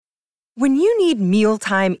When you need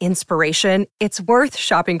mealtime inspiration, it's worth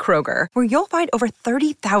shopping Kroger, where you'll find over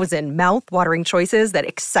 30,000 mouth-watering choices that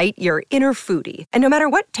excite your inner foodie. And no matter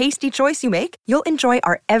what tasty choice you make, you'll enjoy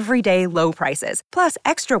our everyday low prices, plus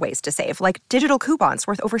extra ways to save, like digital coupons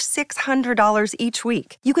worth over $600 each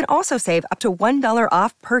week. You can also save up to $1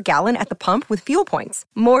 off per gallon at the pump with fuel points.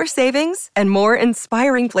 More savings and more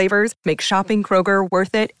inspiring flavors make shopping Kroger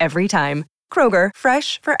worth it every time. Kroger,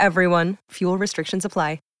 fresh for everyone. Fuel restrictions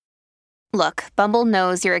apply. Look, Bumble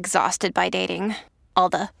knows you're exhausted by dating. All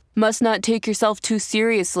the, must not take yourself too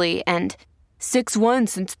seriously, and 6'1"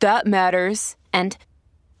 since that matters, and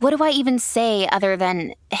what do I even say other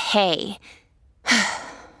than, hey?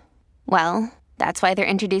 Well, that's why they're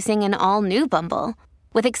introducing an all-new Bumble,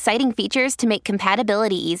 with exciting features to make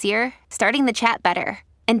compatibility easier, starting the chat better,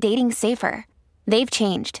 and dating safer. They've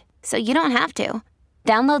changed, so you don't have to.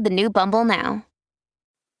 Download the new Bumble now.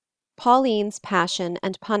 Pauline's Passion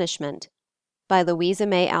and Punishment by Louisa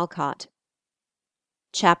May Alcott.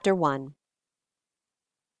 Chapter 1.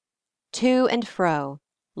 To and fro,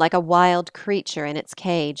 like a wild creature in its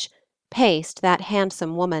cage, paced that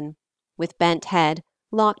handsome woman, with bent head,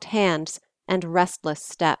 locked hands, and restless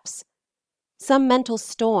steps. Some mental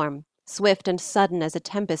storm, swift and sudden as a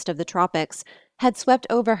tempest of the tropics, had swept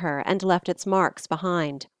over her and left its marks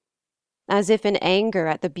behind. As if in anger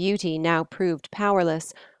at the beauty now proved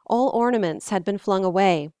powerless, all ornaments had been flung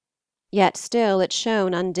away, yet still it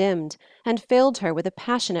shone undimmed, and filled her with a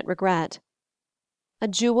passionate regret. A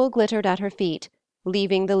jewel glittered at her feet,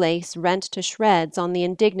 leaving the lace rent to shreds on the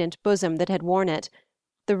indignant bosom that had worn it.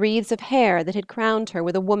 The wreaths of hair that had crowned her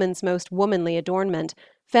with a woman's most womanly adornment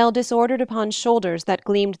fell disordered upon shoulders that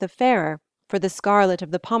gleamed the fairer for the scarlet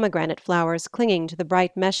of the pomegranate flowers clinging to the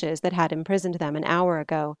bright meshes that had imprisoned them an hour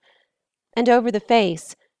ago. And over the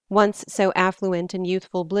face, once so affluent in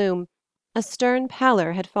youthful bloom, a stern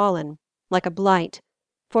pallor had fallen, like a blight,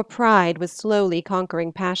 for pride was slowly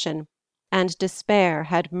conquering passion, and despair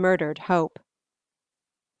had murdered hope.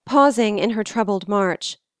 Pausing in her troubled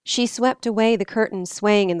march, she swept away the curtains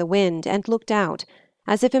swaying in the wind and looked out,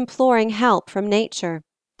 as if imploring help from nature,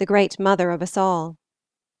 the great mother of us all.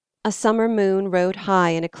 A summer moon rode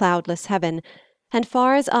high in a cloudless heaven, and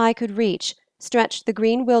far as eye could reach stretched the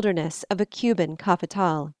green wilderness of a Cuban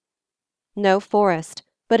cafetal. No forest,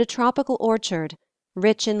 but a tropical orchard,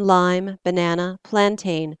 rich in lime, banana,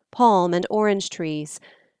 plantain, palm, and orange trees,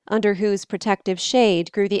 under whose protective shade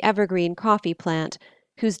grew the evergreen coffee plant,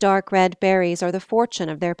 whose dark red berries are the fortune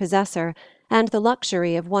of their possessor and the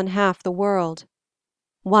luxury of one half the world.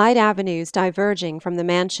 Wide avenues diverging from the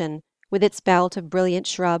mansion, with its belt of brilliant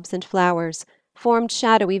shrubs and flowers, formed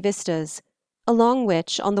shadowy vistas, along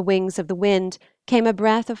which, on the wings of the wind, came a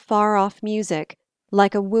breath of far-off music,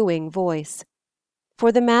 like a wooing voice.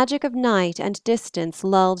 For the magic of night and distance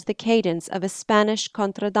lulled the cadence of a Spanish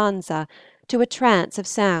contradanza to a trance of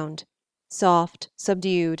sound, soft,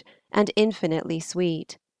 subdued, and infinitely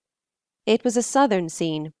sweet. It was a southern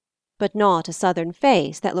scene, but not a southern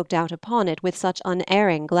face that looked out upon it with such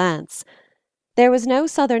unerring glance. There was no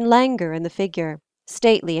southern languor in the figure,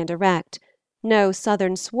 stately and erect, no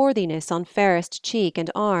southern swarthiness on fairest cheek and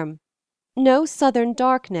arm, no southern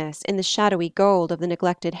darkness in the shadowy gold of the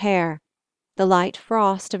neglected hair. The light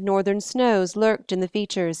frost of northern snows lurked in the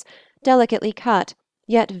features, delicately cut,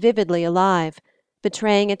 yet vividly alive,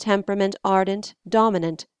 betraying a temperament ardent,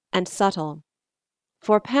 dominant, and subtle.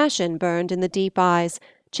 For passion burned in the deep eyes,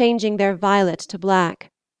 changing their violet to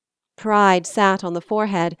black. Pride sat on the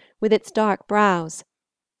forehead, with its dark brows.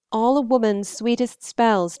 All a woman's sweetest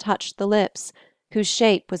spells touched the lips, whose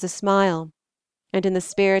shape was a smile, and in the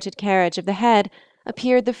spirited carriage of the head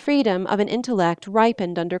appeared the freedom of an intellect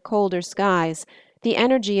ripened under colder skies, the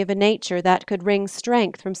energy of a nature that could wring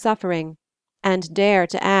strength from suffering, and dare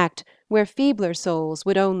to act where feebler souls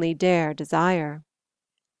would only dare desire.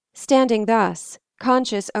 Standing thus,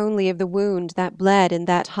 conscious only of the wound that bled in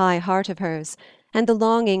that high heart of hers, and the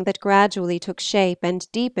longing that gradually took shape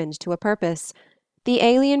and deepened to a purpose, the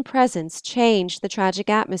alien presence changed the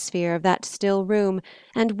tragic atmosphere of that still room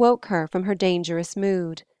and woke her from her dangerous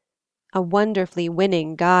mood. A wonderfully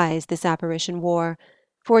winning guise this apparition wore,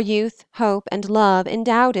 for youth, hope, and love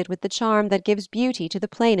endowed it with the charm that gives beauty to the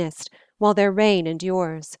plainest while their reign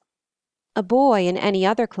endures. A boy in any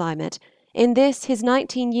other climate, in this his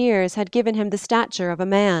 19 years had given him the stature of a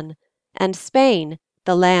man, and Spain,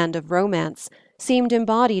 the land of romance, seemed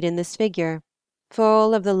embodied in this figure,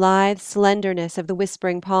 full of the lithe slenderness of the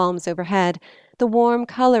whispering palms overhead, the warm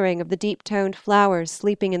coloring of the deep-toned flowers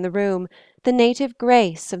sleeping in the room, the native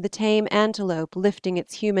grace of the tame antelope lifting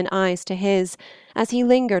its human eyes to his as he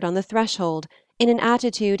lingered on the threshold in an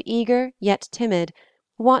attitude eager yet timid,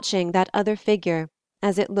 watching that other figure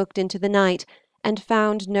as it looked into the night and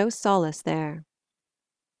found no solace there.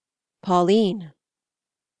 "Pauline!"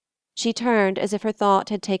 She turned as if her thought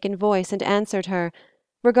had taken voice and answered her,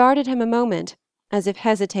 regarded him a moment, as if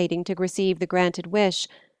hesitating to receive the granted wish,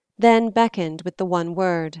 then beckoned with the one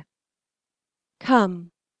word,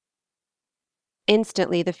 "Come."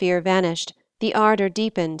 Instantly the fear vanished, the ardor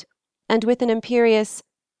deepened, and with an imperious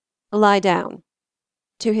 "Lie down"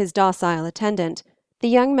 to his docile attendant, the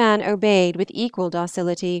young man obeyed with equal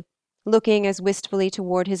docility, looking as wistfully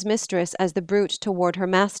toward his mistress as the brute toward her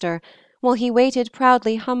master, while he waited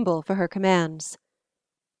proudly humble for her commands.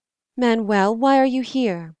 "Manuel, why are you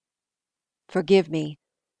here?" "Forgive me.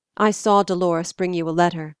 I saw Dolores bring you a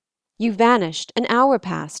letter. You vanished, an hour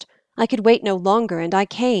passed. I could wait no longer, and I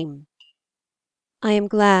came." "I am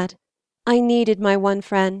glad. I needed my one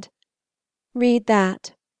friend. Read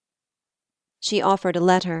that." She offered a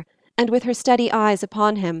letter, and with her steady eyes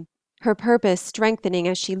upon him, her purpose strengthening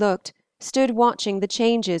as she looked, stood watching the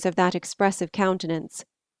changes of that expressive countenance.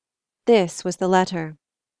 This was the letter: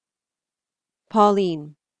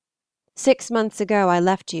 "Pauline, 6 months ago I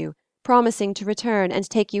left you, promising to return and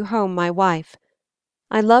take you home my wife.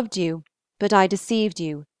 I loved you, but I deceived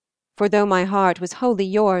you, for though my heart was wholly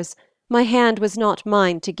yours, my hand was not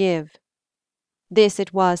mine to give. This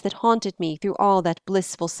it was that haunted me through all that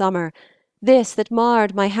blissful summer, this that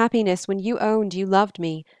marred my happiness when you owned you loved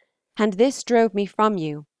me, and this drove me from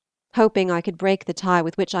you, hoping I could break the tie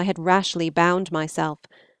with which I had rashly bound myself.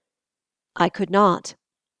 I could not.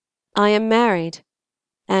 I am married,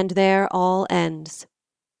 and there all ends.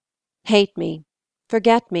 Hate me,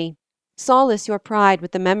 forget me, solace your pride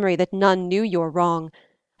with the memory that none knew your wrong,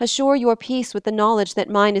 assure your peace with the knowledge that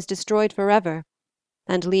mine is destroyed forever,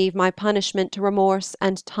 and leave my punishment to remorse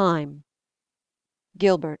and time.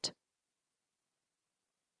 Gilbert."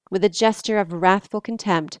 With a gesture of wrathful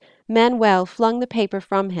contempt, Manuel flung the paper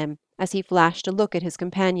from him as he flashed a look at his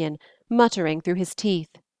companion, muttering through his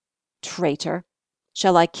teeth, "Traitor!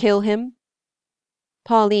 Shall I kill him?"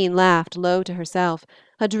 Pauline laughed low to herself,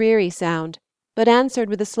 a dreary sound, but answered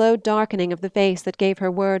with a slow darkening of the face that gave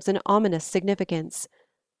her words an ominous significance.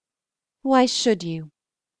 "Why should you?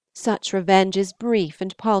 Such revenge is brief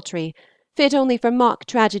and paltry, fit only for mock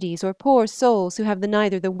tragedies or poor souls who have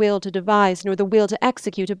neither the will to devise nor the will to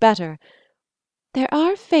execute a better. There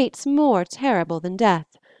are fates more terrible than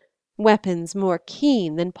death, weapons more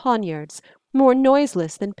keen than poniards, more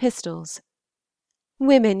noiseless than pistols.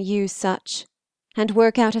 Women use such, and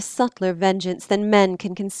work out a subtler vengeance than men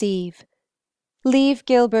can conceive. Leave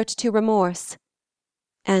Gilbert to remorse,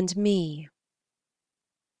 and me."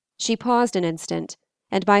 She paused an instant,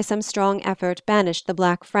 and by some strong effort banished the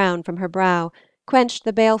black frown from her brow, quenched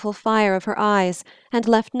the baleful fire of her eyes, and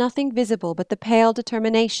left nothing visible but the pale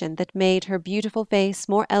determination that made her beautiful face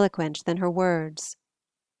more eloquent than her words.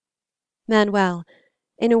 "Manuel,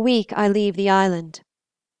 in a week I leave the island."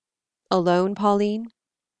 "Alone, Pauline?"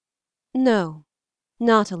 "No,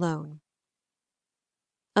 not alone."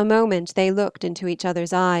 A moment they looked into each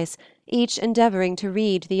other's eyes, each endeavoring to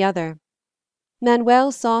read the other.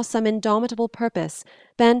 Manuel saw some indomitable purpose,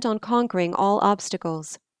 bent on conquering all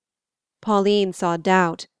obstacles. Pauline saw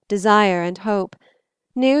doubt, desire, and hope,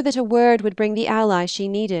 knew that a word would bring the ally she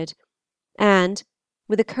needed, and,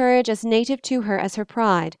 with a courage as native to her as her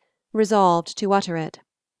pride, resolved to utter it.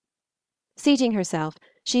 Seating herself,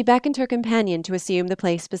 she beckoned her companion to assume the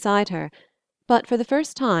place beside her, but for the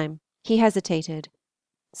first time he hesitated.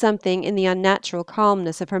 Something in the unnatural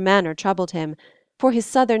calmness of her manner troubled him, for his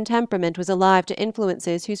southern temperament was alive to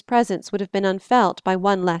influences whose presence would have been unfelt by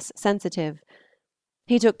one less sensitive.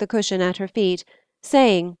 He took the cushion at her feet,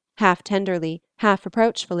 saying, half tenderly, half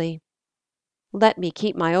reproachfully, "Let me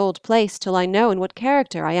keep my old place till I know in what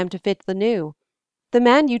character I am to fit the new. The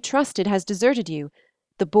man you trusted has deserted you.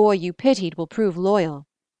 The boy you pitied will prove loyal.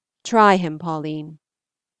 Try him, Pauline."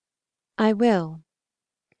 "I will."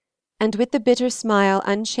 And with the bitter smile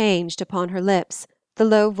unchanged upon her lips, the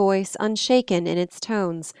low voice unshaken in its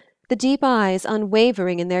tones, the deep eyes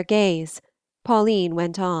unwavering in their gaze, Pauline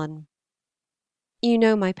went on. "You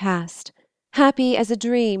know my past, happy as a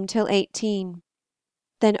dream till 18.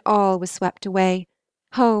 Then all was swept away,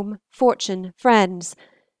 home, fortune, friends,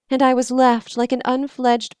 and I was left like an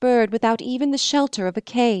unfledged bird without even the shelter of a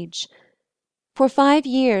cage. For 5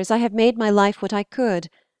 years I have made my life what I could,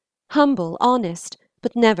 humble, honest,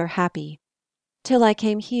 but never happy, till I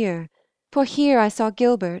came here, for here I saw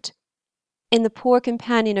Gilbert. In the poor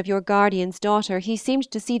companion of your guardian's daughter he seemed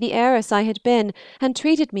to see the heiress I had been, and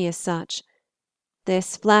treated me as such.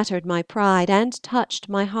 This flattered my pride and touched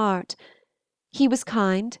my heart. He was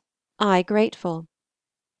kind, I grateful.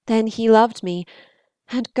 Then he loved me,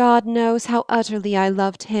 and God knows how utterly I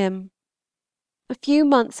loved him. A few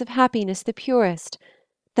months of happiness the purest,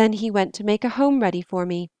 then he went to make a home ready for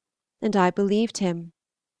me, and I believed him.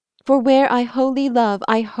 For where I wholly love,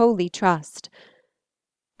 I wholly trust.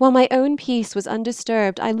 While my own peace was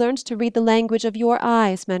undisturbed, I learned to read the language of your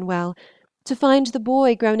eyes, Manuel, to find the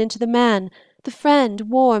boy grown into the man, the friend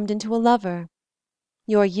warmed into a lover.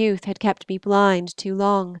 Your youth had kept me blind too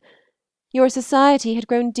long. Your society had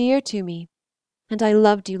grown dear to me, and I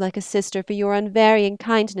loved you like a sister for your unvarying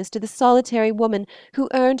kindness to the solitary woman who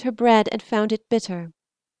earned her bread and found it bitter.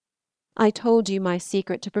 I told you my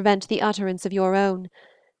secret to prevent the utterance of your own.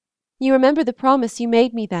 You remember the promise you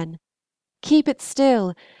made me then. Keep it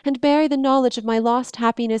still, and bury the knowledge of my lost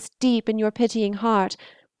happiness deep in your pitying heart,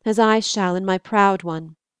 as I shall in my proud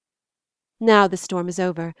one. Now the storm is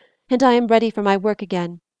over, and I am ready for my work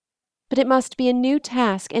again, but it must be a new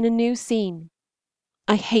task in a new scene.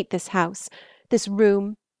 I hate this house, this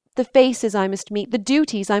room, the faces I must meet, the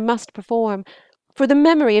duties I must perform, for the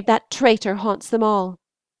memory of that traitor haunts them all.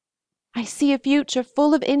 I see a future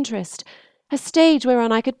full of interest, a stage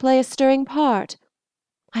whereon I could play a stirring part.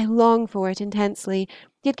 I long for it intensely,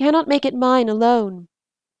 yet cannot make it mine alone.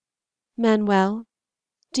 Manuel,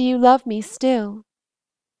 do you love me still?"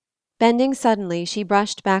 Bending suddenly, she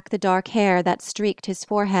brushed back the dark hair that streaked his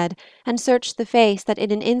forehead and searched the face that in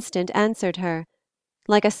an instant answered her.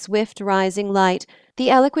 Like a swift rising light, the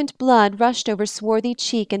eloquent blood rushed over swarthy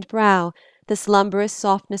cheek and brow, the slumberous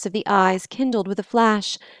softness of the eyes kindled with a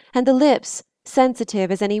flash, and the lips, sensitive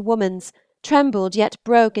as any woman's, trembled yet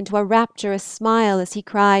broke into a rapturous smile as he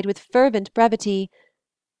cried with fervent brevity,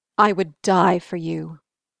 "I would die for you."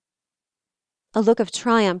 A look of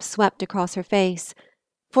triumph swept across her face,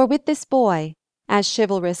 for with this boy, as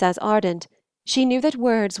chivalrous as ardent, she knew that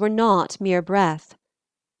words were not mere breath.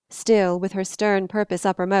 Still, with her stern purpose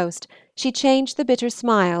uppermost, she changed the bitter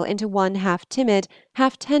smile into one half timid,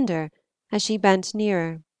 half tender, as she bent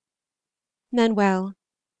nearer. "Manuel,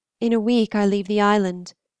 in a week I leave the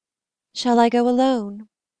island. Shall I go alone?"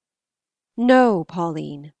 "No,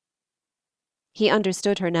 Pauline." He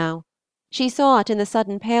understood her now. She saw it in the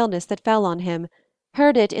sudden paleness that fell on him,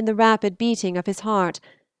 heard it in the rapid beating of his heart,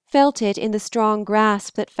 felt it in the strong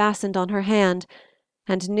grasp that fastened on her hand,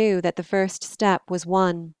 and knew that the first step was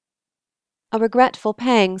won. A regretful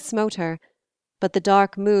pang smote her, but the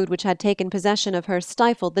dark mood which had taken possession of her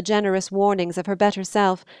stifled the generous warnings of her better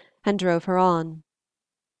self and drove her on.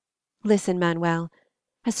 "Listen, Manuel.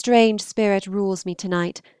 A strange spirit rules me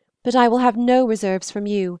tonight, but I will have no reserves from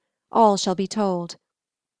you, all shall be told.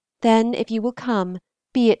 Then, if you will come,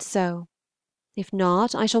 be it so. If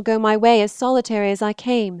not, I shall go my way as solitary as I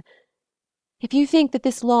came. If you think that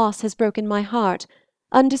this loss has broken my heart,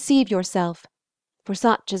 undeceive yourself, for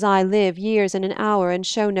such as I live years in an hour and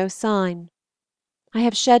show no sign. I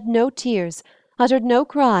have shed no tears, uttered no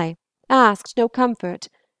cry, asked no comfort.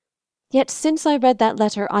 Yet since I read that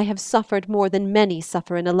letter I have suffered more than many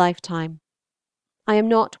suffer in a lifetime. I am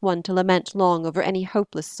not one to lament long over any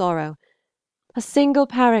hopeless sorrow. A single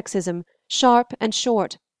paroxysm, sharp and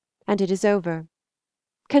short, and it is over.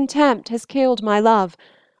 Contempt has killed my love.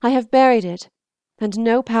 I have buried it, and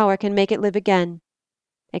no power can make it live again,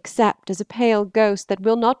 except as a pale ghost that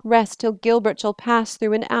will not rest till Gilbert shall pass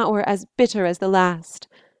through an hour as bitter as the last."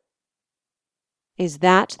 "Is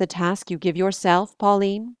that the task you give yourself,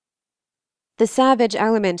 Pauline?" The savage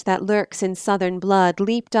element that lurks in Southern blood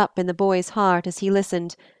leaped up in the boy's heart as he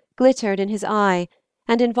listened, glittered in his eye,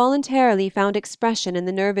 and involuntarily found expression in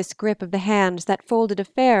the nervous grip of the hands that folded a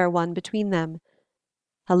fairer one between them.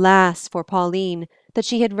 Alas for Pauline, that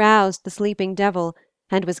she had roused the sleeping devil,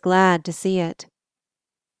 and was glad to see it.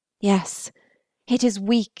 "Yes, it is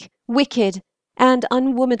weak, wicked, and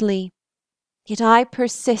unwomanly. Yet I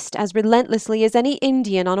persist as relentlessly as any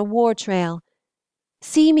Indian on a war trail.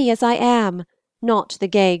 See me as I am, not the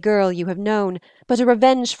gay girl you have known, but a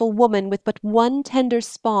revengeful woman with but one tender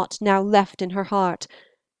spot now left in her heart,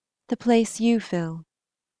 the place you fill.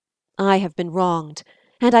 I have been wronged,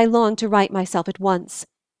 and I long to right myself at once.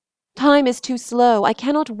 Time is too slow, I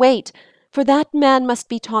cannot wait, for that man must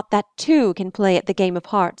be taught that two can play at the game of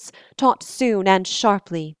hearts, taught soon and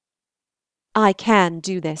sharply. I can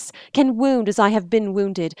do this, can wound as I have been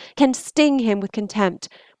wounded, can sting him with contempt,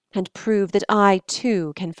 and prove that I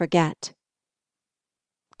too can forget."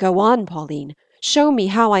 "Go on, Pauline. Show me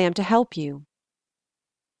how I am to help you."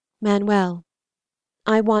 "Manuel,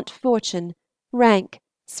 I want fortune, rank,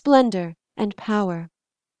 splendor, and power.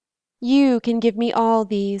 You can give me all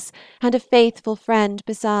these, and a faithful friend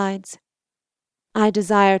besides. I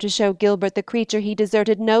desire to show Gilbert the creature he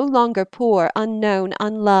deserted no longer poor, unknown,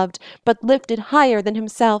 unloved, but lifted higher than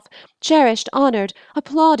himself, cherished, honored,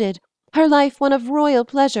 applauded, her life one of royal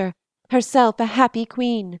pleasure, herself a happy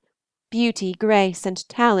queen. Beauty, grace, and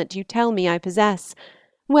talent you tell me I possess.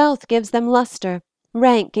 Wealth gives them luster,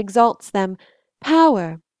 rank exalts them,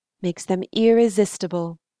 power makes them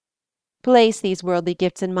irresistible. Place these worldly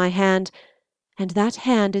gifts in my hand, and that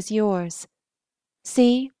hand is yours.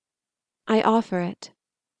 See, I offer it."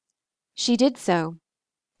 She did so,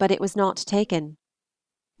 but it was not taken.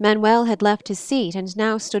 Manuel had left his seat and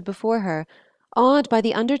now stood before her, awed by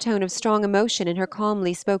the undertone of strong emotion in her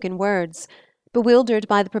calmly spoken words, bewildered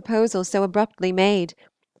by the proposal so abruptly made,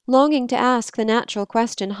 longing to ask the natural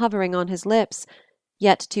question hovering on his lips,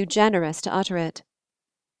 yet too generous to utter it.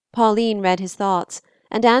 Pauline read his thoughts,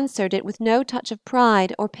 and answered it with no touch of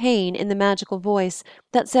pride or pain in the magical voice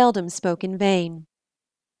that seldom spoke in vain.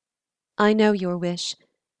 "I know your wish.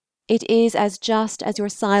 It is as just as your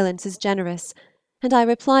silence is generous, and I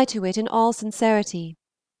reply to it in all sincerity.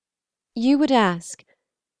 You would ask,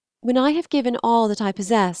 when I have given all that I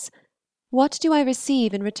possess, what do I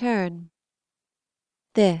receive in return?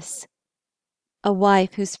 This: a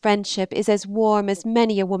wife whose friendship is as warm as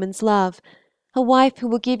many a woman's love, a wife who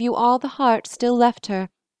will give you all the heart still left her,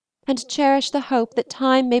 and cherish the hope that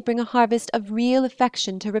time may bring a harvest of real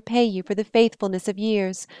affection to repay you for the faithfulness of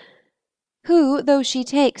years, who, though she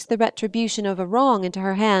takes the retribution of a wrong into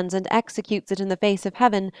her hands and executes it in the face of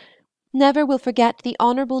heaven, never will forget the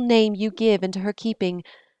honorable name you give into her keeping,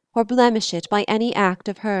 or blemish it by any act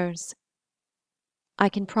of hers. I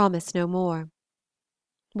can promise no more.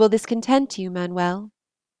 Will this content you, Manuel?"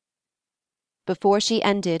 Before she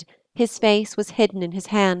ended, his face was hidden in his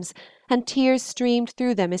hands, and tears streamed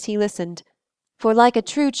through them as he listened, for like a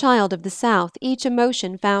true child of the South each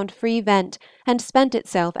emotion found free vent and spent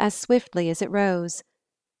itself as swiftly as it rose.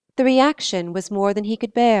 The reaction was more than he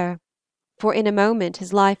could bear, for in a moment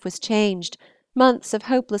his life was changed, months of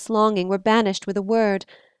hopeless longing were banished with a word,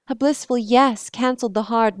 a blissful yes cancelled the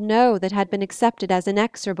hard no that had been accepted as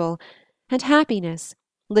inexorable, and happiness,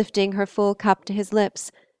 lifting her full cup to his lips,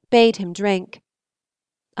 bade him drink.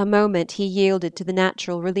 A moment he yielded to the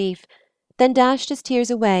natural relief, then dashed his tears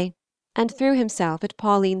away and threw himself at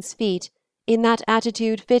Pauline's feet in that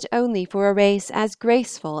attitude fit only for a race as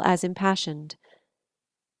graceful as impassioned.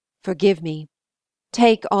 "Forgive me.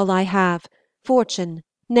 Take all I have, fortune,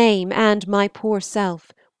 name, and my poor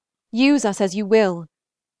self. Use us as you will.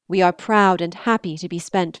 We are proud and happy to be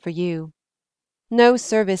spent for you. No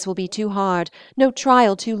service will be too hard, no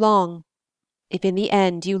trial too long. If in the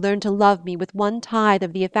end you learn to love me with one tithe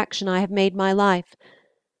of the affection I have made my life.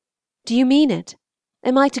 Do you mean it?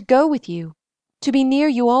 Am I to go with you, to be near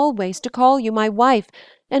you always, to call you my wife,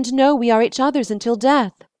 and know we are each other's until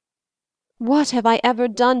death? What have I ever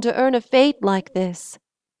done to earn a fate like this?"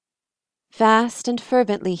 Fast and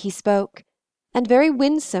fervently he spoke, and very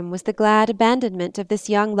winsome was the glad abandonment of this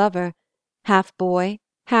young lover, half boy,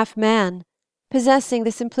 half man, possessing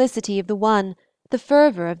the simplicity of the one, the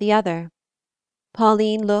fervor of the other.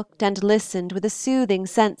 Pauline looked and listened with a soothing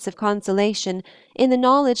sense of consolation in the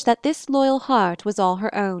knowledge that this loyal heart was all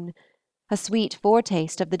her own, a sweet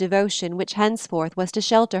foretaste of the devotion which henceforth was to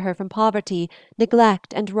shelter her from poverty,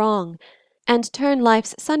 neglect, and wrong, and turn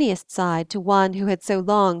life's sunniest side to one who had so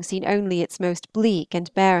long seen only its most bleak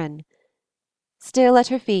and barren. Still at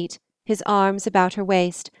her feet, his arms about her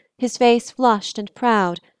waist, his face flushed and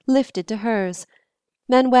proud, lifted to hers,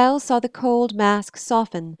 Manuel saw the cold mask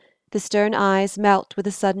soften, the stern eyes melt with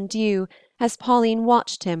a sudden dew, as Pauline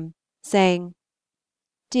watched him, saying,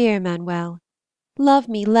 "Dear Manuel, love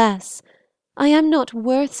me less. I am not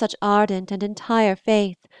worth such ardent and entire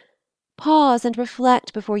faith. Pause and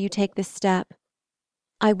reflect before you take this step.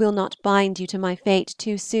 I will not bind you to my fate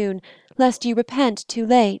too soon, lest you repent too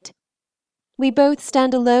late. We both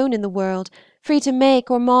stand alone in the world, free to make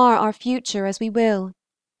or mar our future as we will.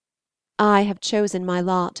 I have chosen my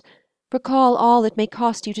lot. Recall all it may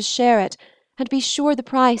cost you to share it, and be sure the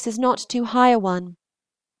price is not too high a one.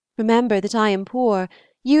 Remember that I am poor,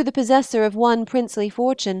 you the possessor of one princely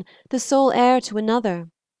fortune, the sole heir to another."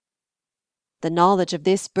 "The knowledge of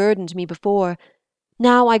this burdened me before.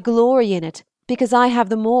 Now I glory in it, because I have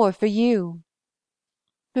the more for you."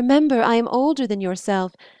 "Remember I am older than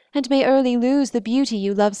yourself, and may early lose the beauty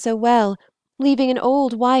you love so well, leaving an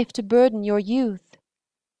old wife to burden your youth."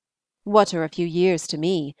 "What are a few years to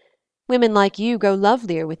me? Women like you grow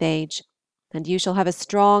lovelier with age, and you shall have a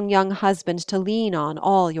strong young husband to lean on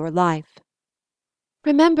all your life."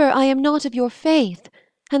 "Remember I am not of your faith,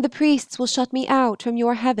 and the priests will shut me out from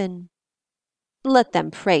your heaven." "Let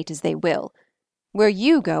them prate as they will. Where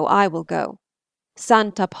you go, I will go.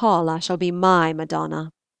 Santa Paula shall be my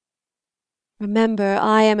Madonna. Remember,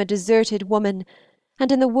 I am a deserted woman,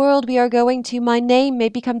 and in the world we are going to my name may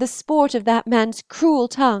become the sport of that man's cruel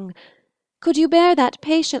tongue. Could you bear that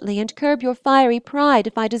patiently and curb your fiery pride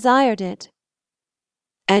if I desired it?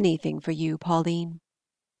 Anything for you, Pauline.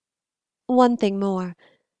 One thing more.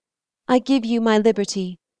 I give you my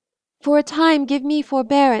liberty. For a time give me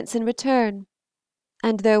forbearance in return.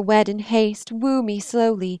 And though wed in haste, woo me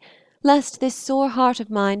slowly, lest this sore heart of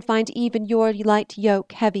mine find even your light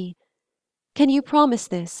yoke heavy. Can you promise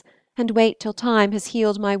this, and wait till time has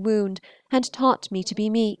healed my wound and taught me to be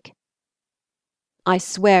meek? I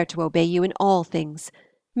swear to obey you in all things.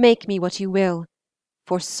 Make me what you will,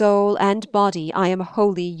 for soul and body I am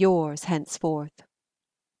wholly yours henceforth.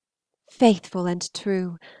 Faithful and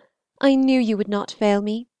true. I knew you would not fail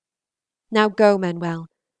me. Now go, Manuel.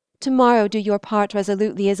 Tomorrow do your part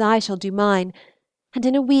resolutely as I shall do mine, and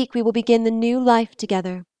in a week we will begin the new life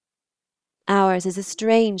together. Ours is a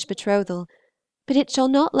strange betrothal, but it shall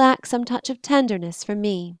not lack some touch of tenderness for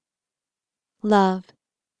me. Love,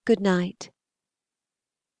 good night.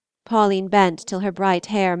 Pauline bent till her bright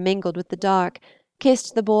hair mingled with the dark,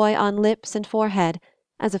 kissed the boy on lips and forehead,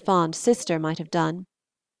 as a fond sister might have done,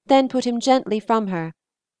 then put him gently from her,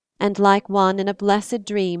 and like one in a blessed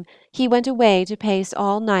dream he went away to pace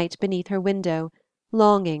all night beneath her window,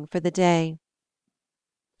 longing for the day.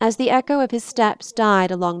 As the echo of his steps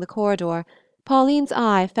died along the corridor, Pauline's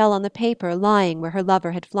eye fell on the paper lying where her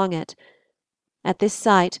lover had flung it. At this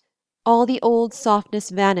sight, all the old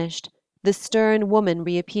softness vanished, the stern woman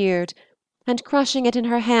reappeared, and crushing it in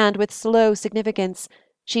her hand with slow significance,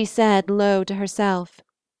 she said low to herself,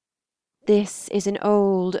 "This is an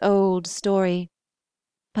old, old story,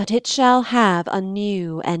 but it shall have a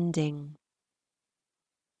new ending."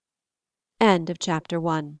 End of chapter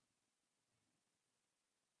 1.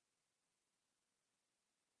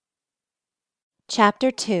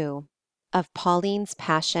 Chapter 2 of Pauline's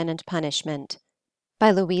Passion and Punishment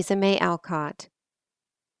by Louisa May Alcott.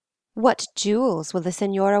 What jewels will the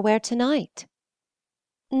señora wear tonight?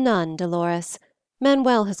 None, Dolores.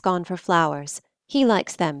 Manuel has gone for flowers. He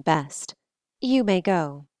likes them best. You may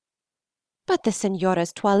go. But the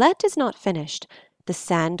señora's toilette is not finished. The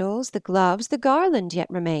sandals, the gloves, the garland yet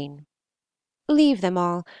remain. Leave them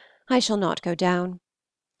all. I shall not go down.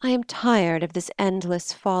 I am tired of this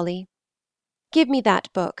endless folly. Give me that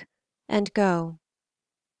book, and go.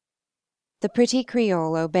 The pretty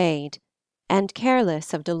Creole obeyed, and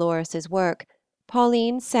careless of Dolores's work,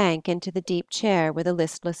 Pauline sank into the deep chair with a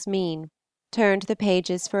listless mien, turned the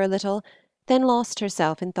pages for a little, then lost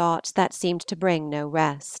herself in thoughts that seemed to bring no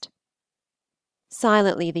rest.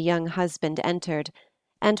 Silently the young husband entered,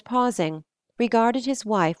 and pausing, regarded his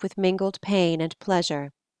wife with mingled pain and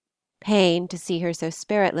pleasure. Pain to see her so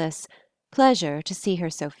spiritless, pleasure to see her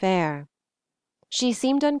so fair. She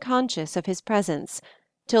seemed unconscious of his presence,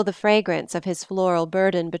 till the fragrance of his floral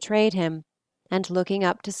burden betrayed him, and looking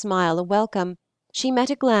up to smile a welcome, she met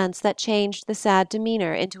a glance that changed the sad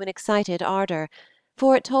demeanor into an excited ardor,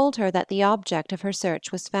 for it told her that the object of her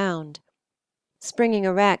search was found. Springing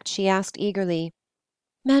erect, she asked eagerly,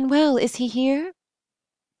 "Manuel, is he here?"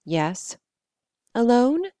 "Yes."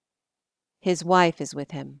 "Alone?" "His wife is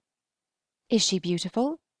with him." "Is she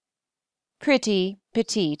beautiful?" "Pretty,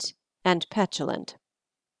 petite, and petulant."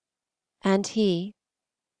 "And he?"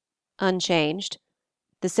 "Unchanged.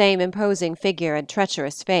 The same imposing figure and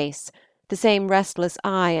treacherous face, the same restless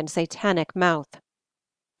eye and satanic mouth.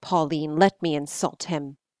 Pauline, let me insult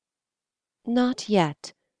him." "Not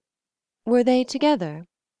yet. Were they together?"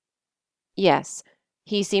 "Yes.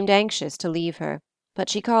 He seemed anxious to leave her, but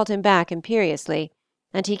she called him back imperiously,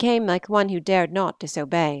 and he came like one who dared not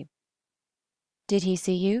disobey." "Did he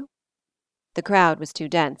see you?" "The crowd was too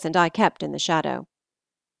dense, and I kept in the shadow."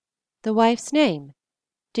 "The wife's name?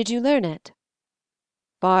 Did you learn it?"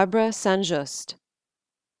 "Barbara St. Just."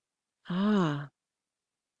 "Ah,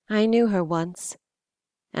 I knew her once,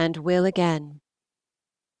 and will again."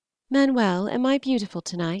 "Manuel, am I beautiful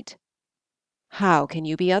tonight?" "How can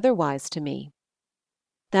you be otherwise to me?"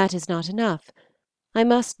 "That is not enough. I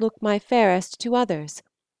must look my fairest to others,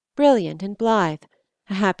 brilliant and blithe,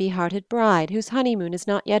 a happy-hearted bride whose honeymoon is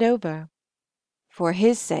not yet over." "For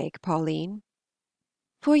his sake, Pauline."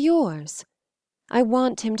 "For yours. I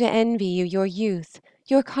want him to envy you your youth,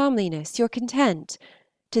 your comeliness, your content,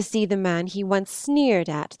 to see the man he once sneered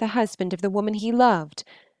at the husband of the woman he loved,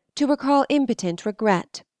 to recall impotent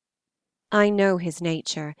regret. I know his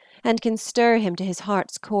nature, and can stir him to his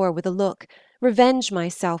heart's core with a look, revenge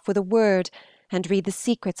myself with a word, and read the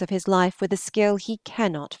secrets of his life with a skill he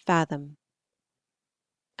cannot fathom."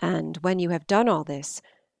 "And when you have done all this,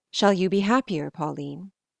 Shall you be happier,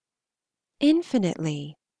 Pauline?"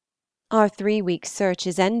 "Infinitely. Our 3 weeks' search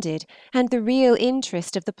is ended, and the real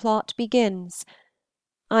interest of the plot begins.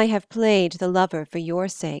 I have played the lover for your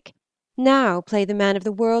sake, now play the man of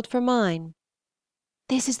the world for mine.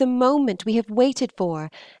 This is the moment we have waited for.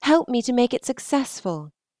 Help me to make it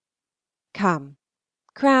successful. Come,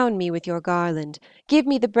 crown me with your garland, give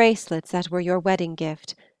me the bracelets that were your wedding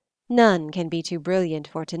gift. None can be too brilliant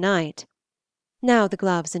for tonight. Now the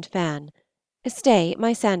gloves and fan. Stay,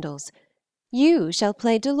 my sandals. You shall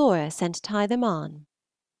play Dolores and tie them on."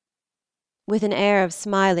 With an air of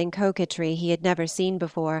smiling coquetry he had never seen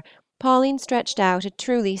before, Pauline stretched out a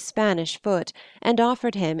truly Spanish foot and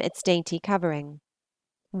offered him its dainty covering.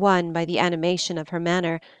 Won by the animation of her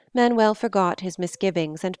manner, Manuel forgot his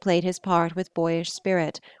misgivings and played his part with boyish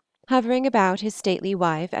spirit, hovering about his stately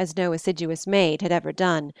wife as no assiduous maid had ever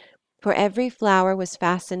done, for every flower was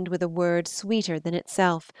fastened with a word sweeter than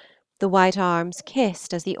itself, the white arms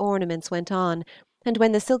kissed as the ornaments went on, and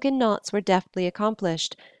when the silken knots were deftly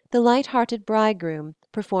accomplished, the light-hearted bridegroom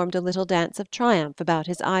performed a little dance of triumph about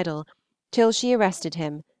his idol, till she arrested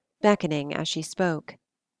him, beckoning as she spoke.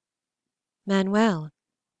 "Manuel,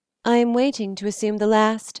 I am waiting to assume the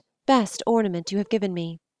last, best ornament you have given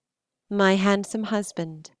me, my handsome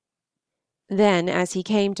husband." Then, as he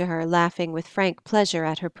came to her, laughing with frank pleasure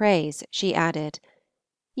at her praise, she added,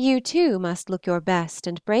 "You too must look your best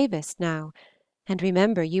and bravest now, and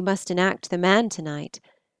remember you must enact the man tonight.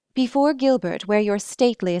 Before Gilbert wear your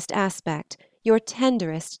stateliest aspect, your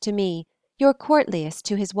tenderest to me, your courtliest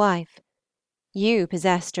to his wife. You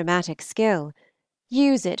possess dramatic skill.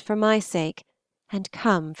 Use it for my sake, and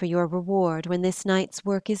come for your reward when this night's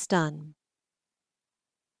work is done."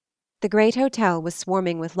 The great hotel was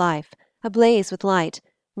swarming with life, ablaze with light,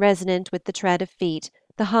 resonant with the tread of feet,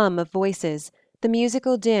 the hum of voices, the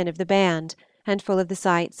musical din of the band, and full of the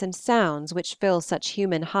sights and sounds which fill such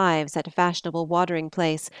human hives at a fashionable watering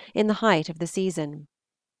place in the height of the season.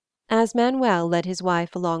 As Manuel led his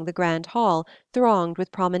wife along the grand hall thronged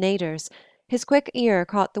with promenaders, his quick ear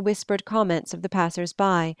caught the whispered comments of the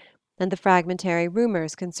passers-by, and the fragmentary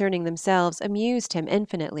rumors concerning themselves amused him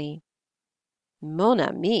infinitely. "Mon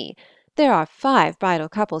ami, there are 5 bridal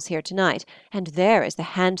couples here tonight, and there is the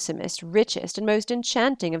handsomest, richest, and most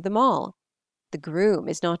enchanting of them all. The groom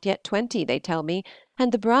is not yet 20, they tell me,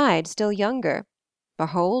 and the bride still younger.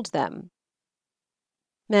 Behold them."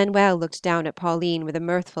 Manuel looked down at Pauline with a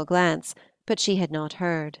mirthful glance, but she had not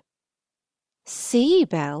heard. "See,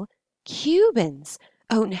 Belle, Cubans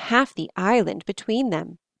own half the island between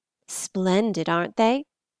them. Splendid, aren't they?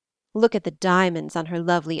 Look at the diamonds on her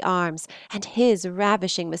lovely arms, and his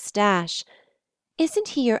ravishing moustache. Isn't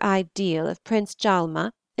he your ideal of Prince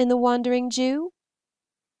Jalma in The Wandering Jew?"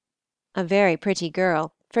 A very pretty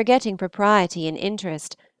girl, forgetting propriety in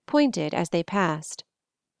interest, pointed as they passed.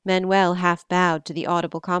 Manuel half bowed to the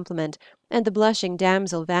audible compliment, and the blushing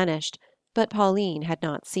damsel vanished, but Pauline had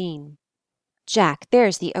not seen. "Jack,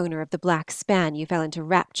 there's the owner of the black span you fell into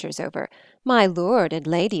raptures over. My lord and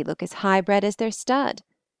lady look as high-bred as their stud.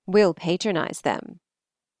 We'll patronize them."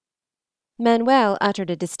 Manuel uttered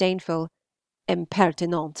a disdainful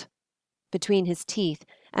 "impertinente" between his teeth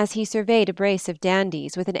as he surveyed a brace of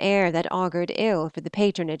dandies with an air that augured ill for the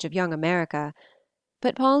patronage of young America.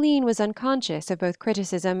 But Pauline was unconscious of both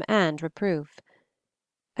criticism and reproof.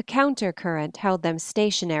 A counter-current held them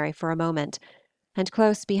stationary for a moment, and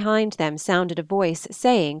close behind them sounded a voice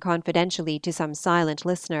saying confidentially to some silent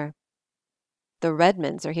listener, "The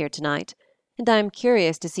Redmonds are here tonight, and I am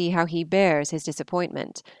curious to see how he bears his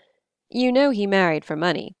disappointment. You know he married for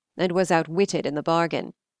money, and was outwitted in the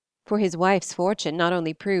bargain, for his wife's fortune not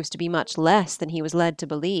only proves to be much less than he was led to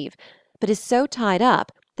believe, but is so tied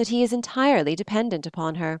up that he is entirely dependent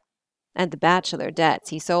upon her, and the bachelor debts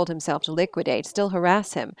he sold himself to liquidate still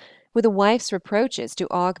harass him, with a wife's reproaches to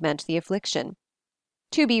augment the affliction.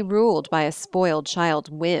 To be ruled by a spoiled child's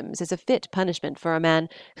whims is a fit punishment for a man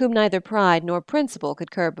whom neither pride nor principle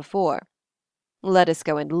could curb before. Let us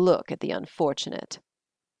go and look at the unfortunate."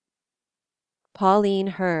 Pauline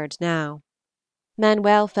heard now.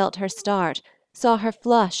 Manuel felt her start, saw her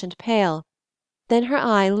flush and pale. Then her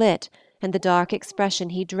eye lit, and the dark expression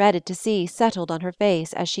he dreaded to see settled on her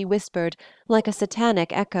face as she whispered, like a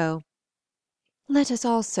satanic echo, "Let us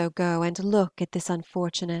also go and look at this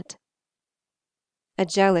unfortunate." A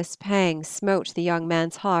jealous pang smote the young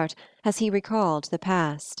man's heart as he recalled the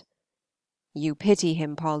past. "You pity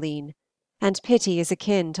him, Pauline, and pity is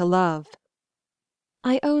akin to love."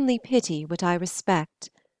 "I only pity what I respect.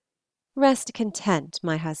 Rest content,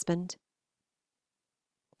 my husband."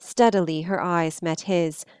 Steadily her eyes met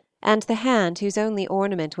his, and the hand whose only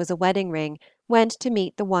ornament was a wedding ring went to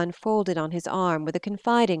meet the one folded on his arm with a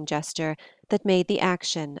confiding gesture that made the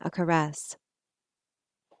action a caress.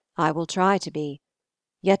 "I will try to be,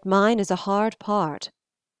 yet mine is a hard part,"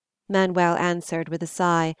 Manuel answered with a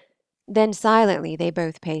sigh, then silently they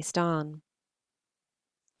both paced on.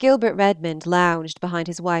 Gilbert Redmond lounged behind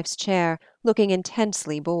his wife's chair, looking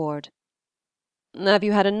intensely bored. "Have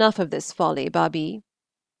you had enough of this folly, Babie?"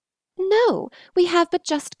 "No, we have but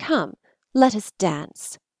just come. Let us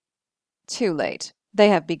dance." "Too late. They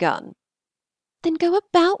have begun." "Then go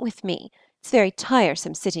about with me. It's very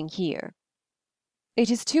tiresome sitting here." "It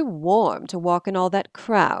is too warm to walk in all that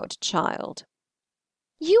crowd, child."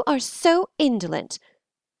 "You are so indolent.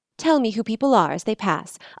 Tell me who people are as they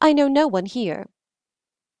pass. I know no one here."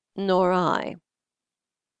 "Nor I."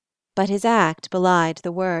 But his act belied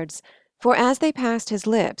the words, for as they passed his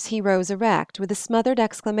lips he rose erect with a smothered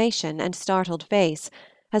exclamation and startled face,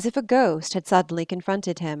 as if a ghost had suddenly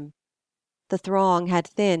confronted him. The throng had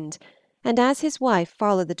thinned, and as his wife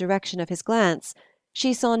followed the direction of his glance,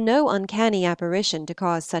 she saw no uncanny apparition to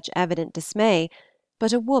cause such evident dismay,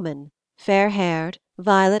 but a woman, fair-haired,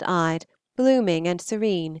 violet-eyed, blooming and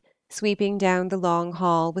serene, sweeping down the long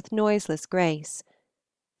hall with noiseless grace.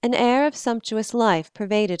 An air of sumptuous life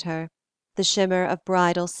pervaded her, the shimmer of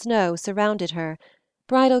bridal snow surrounded her,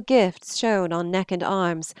 bridal gifts shone on neck and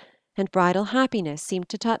arms, and bridal happiness seemed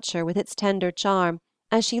to touch her with its tender charm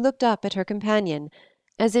as she looked up at her companion,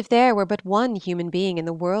 as if there were but one human being in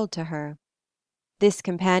the world to her. This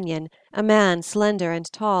companion, a man slender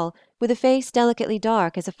and tall, with a face delicately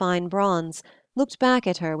dark as a fine bronze, looked back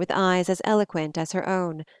at her with eyes as eloquent as her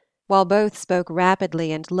own, while both spoke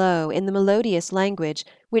rapidly and low in the melodious language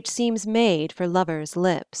which seems made for lovers'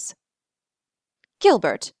 lips.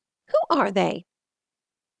 "Gilbert, who are they?"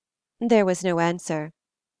 There was no answer,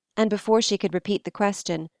 and before she could repeat the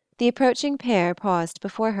question, the approaching pair paused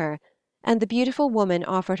before her, and the beautiful woman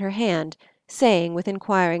offered her hand, saying with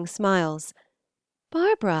inquiring smiles,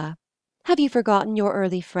 "Barbara, have you forgotten your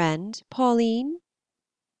early friend, Pauline?"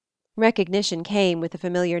 Recognition came with the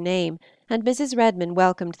familiar name, and Mrs. Redmond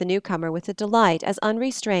welcomed the newcomer with a delight as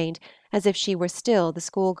unrestrained as if she were still the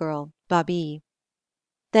schoolgirl, Babie.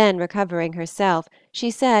 Then, recovering herself, she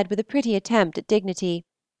said with a pretty attempt at dignity,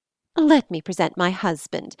 "Let me present my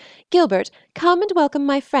husband. Gilbert, come and welcome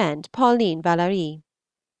my friend, Pauline Valery."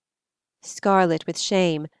 Scarlet with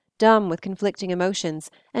shame, dumb with conflicting emotions,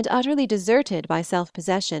 and utterly deserted by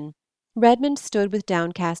self-possession, Redmond stood with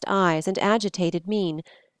downcast eyes and agitated mien,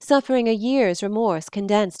 suffering a year's remorse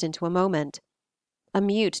condensed into a moment. A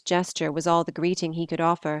mute gesture was all the greeting he could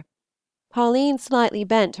offer. Pauline slightly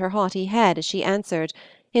bent her haughty head as she answered,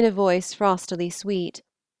 in a voice frostily sweet,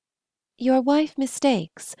 "Your wife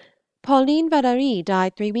mistakes. Pauline Valery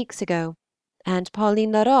died 3 weeks ago, and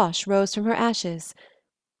Pauline Laroche rose from her ashes.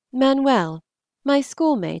 Manuel, my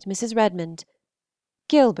schoolmate, Mrs. Redmond.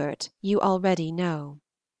 Gilbert, you already know."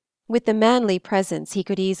 With the manly presence he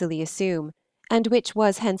could easily assume, and which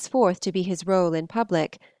was henceforth to be his rôle in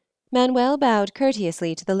public, Manuel bowed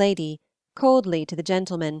courteously to the lady, coldly to the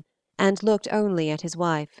gentleman, and looked only at his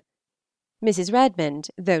wife. Mrs. Redmond,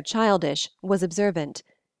 though childish, was observant.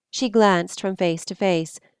 She glanced from face to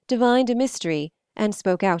face, divined a mystery, and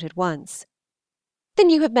spoke out at once. "Then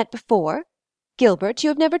you have met before? Gilbert, you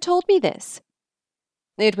have never told me this."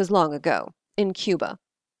 "It was long ago, in Cuba.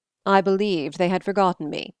 I believed they had forgotten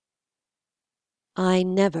me." "I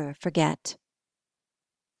never forget."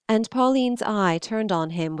 And Pauline's eye turned on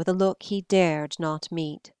him with a look he dared not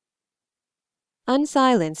meet.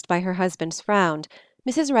 Unsilenced by her husband's frown,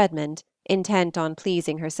 Mrs. Redmond, intent on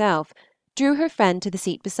pleasing herself, drew her friend to the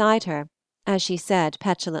seat beside her, as she said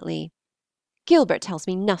petulantly, "Gilbert tells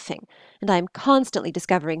me nothing, and I am constantly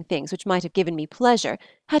discovering things which might have given me pleasure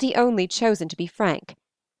had he only chosen to be frank.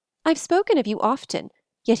 I've spoken of you often,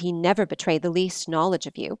 yet he never betrayed the least knowledge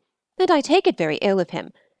of you, and I take it very ill of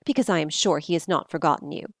him, because I am sure he has not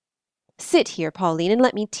forgotten you. Sit here, Pauline, and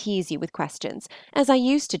let me tease you with questions, as I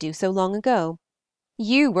used to do so long ago.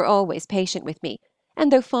 You were always patient with me,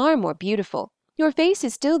 and though far more beautiful, your face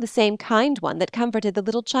is still the same kind one that comforted the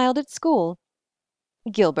little child at school.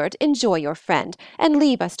 Gilbert, enjoy your friend, and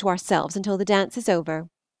leave us to ourselves until the dance is over."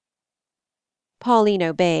 Pauline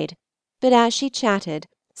obeyed, but as she chatted,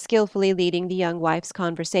 skillfully leading the young wife's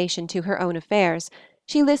conversation to her own affairs,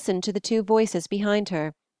 she listened to the two voices behind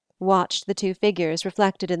her, watched the two figures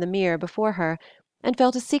reflected in the mirror before her, and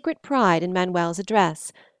felt a secret pride in Manuel's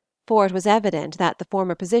address, for it was evident that the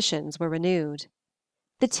former positions were renewed.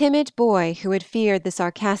 The timid boy who had feared the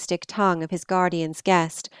sarcastic tongue of his guardian's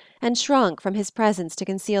guest, and shrunk from his presence to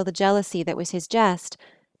conceal the jealousy that was his jest,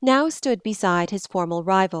 now stood beside his formal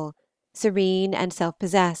rival, serene and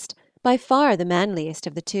self-possessed, by far the manliest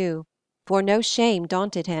of the two, for no shame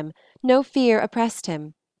daunted him, no fear oppressed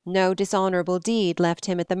him, no dishonorable deed left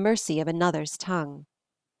him at the mercy of another's tongue.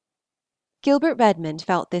 Gilbert Redmond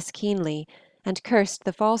felt this keenly, and cursed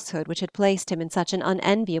the falsehood which had placed him in such an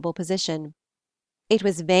unenviable position. It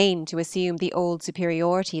was vain to assume the old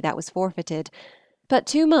superiority that was forfeited, but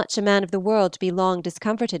too much a man of the world to be long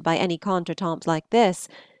discomforted by any contretemps like this,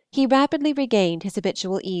 he rapidly regained his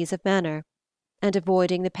habitual ease of manner, and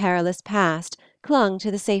avoiding the perilous past clung to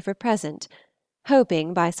the safer present,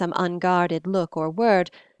 hoping by some unguarded look or word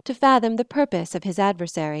to fathom the purpose of his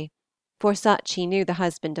adversary, for such he knew the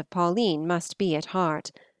husband of Pauline must be at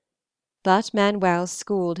heart. But Manuel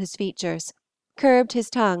schooled his features, curbed his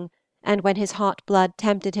tongue, and when his hot blood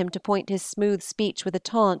tempted him to point his smooth speech with a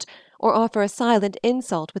taunt, or offer a silent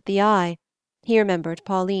insult with the eye, he remembered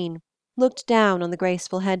Pauline, looked down on the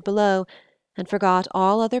graceful head below, and forgot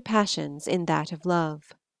all other passions in that of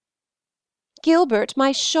love. "Gilbert,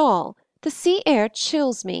 my shawl! The sea air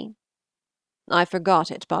chills me." "I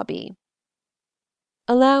forgot it, Babie."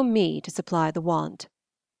 "Allow me to supply the want."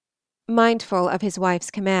 Mindful of his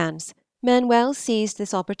wife's commands, Manuel seized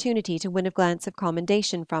this opportunity to win a glance of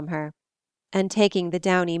commendation from her, and taking the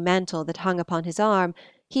downy mantle that hung upon his arm,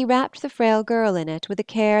 he wrapped the frail girl in it with a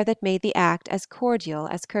care that made the act as cordial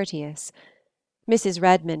as courteous. Mrs.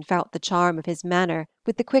 Redmond felt the charm of his manner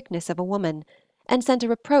with the quickness of a woman, and sent a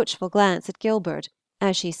reproachful glance at Gilbert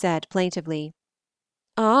as she said plaintively,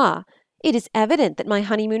 "Ah, it is evident that my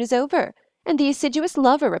honeymoon is over, and the assiduous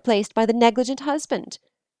lover replaced by the negligent husband.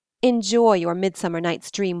 Enjoy your midsummer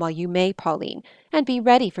night's dream while you may, Pauline, and be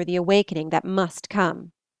ready for the awakening that must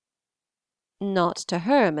come." "Not to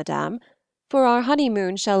her, madame, for our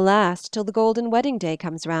honeymoon shall last till the golden wedding day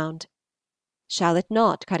comes round. Shall it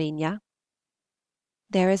not, Cariña?"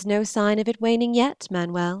 "There is no sign of it waning yet,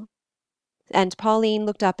 Manuel." And Pauline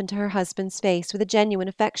looked up into her husband's face with a genuine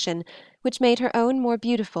affection which made her own more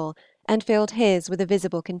beautiful and filled his with a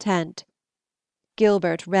visible content.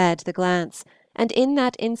 Gilbert read the glance, and in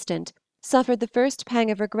that instant suffered the first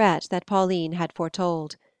pang of regret that Pauline had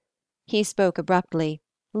foretold. He spoke abruptly,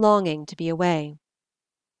 longing to be away.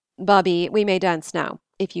 "Babie, we may dance now,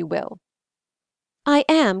 if you will." "I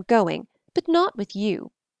am going, but not with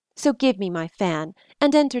you. So give me my fan,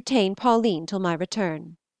 and entertain Pauline till my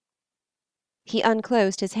return." He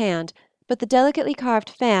unclosed his hand, but the delicately carved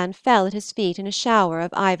fan fell at his feet in a shower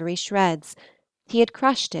of ivory shreds. He had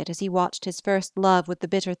crushed it as he watched his first love with the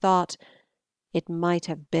bitter thought, "It might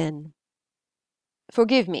have been."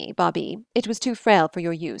 "Forgive me, Babie, it was too frail for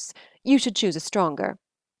your use. You should choose a stronger."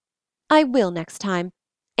 "I will next time,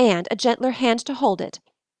 and a gentler hand to hold it.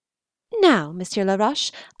 Now, Monsieur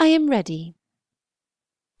Laroche, I am ready."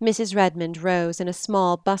 Mrs. Redmond rose in a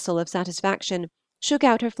small bustle of satisfaction, shook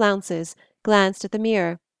out her flounces, glanced at the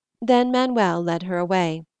mirror, then Manuel led her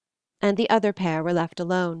away, and the other pair were left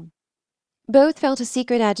alone. Both felt a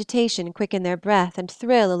secret agitation quicken their breath and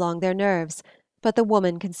thrill along their nerves, but the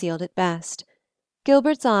woman concealed it best.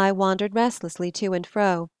 Gilbert's eye wandered restlessly to and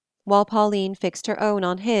fro, while Pauline fixed her own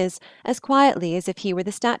on his as quietly as if he were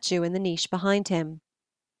the statue in the niche behind him.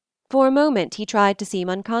 For a moment he tried to seem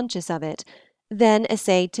unconscious of it, then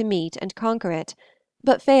essayed to meet and conquer it,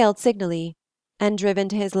 but failed signally, and driven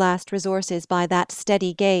to his last resources by that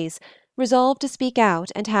steady gaze, resolved to speak out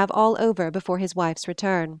and have all over before his wife's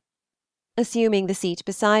return. Assuming the seat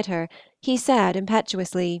beside her, he said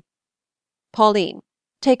impetuously, "Pauline,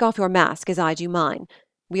 take off your mask as I do mine.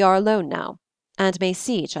 We are alone now, and may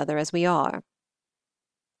see each other as we are."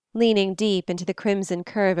 Leaning deep into the crimson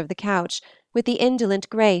curve of the couch, with the indolent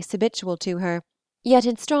grace habitual to her, yet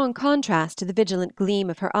in strong contrast to the vigilant gleam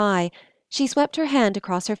of her eye, she swept her hand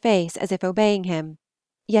across her face as if obeying him,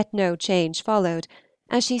 yet no change followed,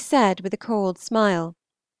 as she said with a cold smile,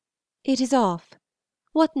 "It is off.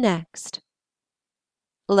 What next?"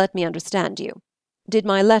 "Let me understand you. Did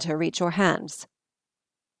my letter reach your hands?"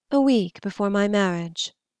 "A week before my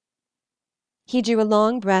marriage." He drew a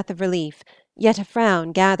long breath of relief, yet a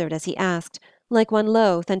frown gathered as he asked, like one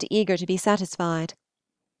loath and eager to be satisfied,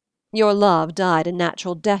 "Your love died a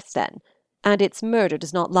natural death, then, and its murder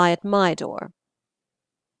does not lie at my door?"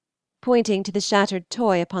 Pointing to the shattered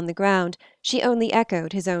toy upon the ground, she only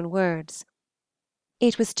echoed his own words.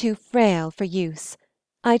 "It was too frail for use.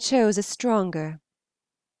 I chose a stronger."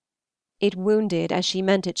 It wounded as she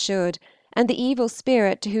meant it should, and the evil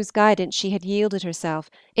spirit to whose guidance she had yielded herself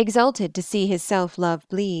exulted to see his self-love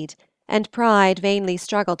bleed, and pride vainly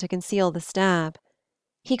struggled to conceal the stab.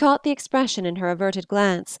 He caught the expression in her averted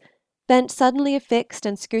glance, bent suddenly a fixed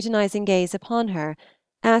and scrutinizing gaze upon her,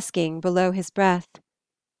 asking below his breath,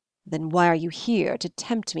 "Then why are you here to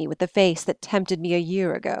tempt me with the face that tempted me a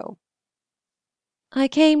year ago?" I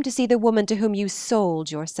came to see the woman to whom you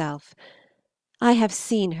sold yourself. I have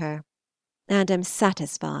seen her, and am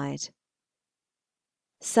satisfied."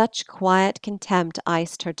 Such quiet contempt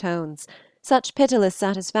iced her tones, such pitiless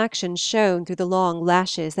satisfaction shone through the long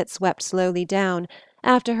lashes that swept slowly down,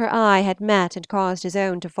 after her eye had met and caused his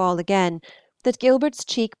own to fall again, that Gilbert's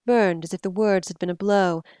cheek burned as if the words had been a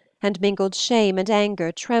blow, and mingled shame and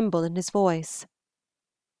anger trembled in his voice.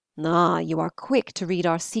 "Ah, you are quick to read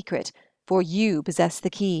our secret, for you possess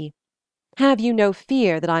the key. Have you no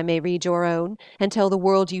fear that I may read your own, and tell the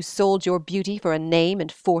world you sold your beauty for a name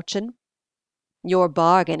and fortune? Your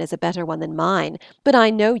bargain is a better one than mine, but I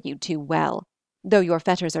know you too well, though your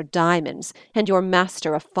fetters are diamonds, and your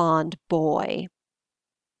master a fond boy."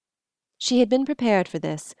 She had been prepared for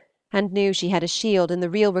this, and knew she had a shield in the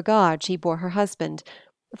real regard she bore her husband,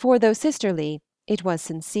 for though sisterly, it was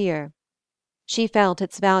sincere. She felt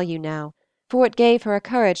its value now, for it gave her a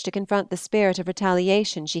courage to confront the spirit of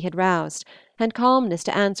retaliation she had roused, and calmness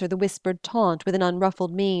to answer the whispered taunt with an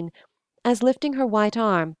unruffled mien, as lifting her white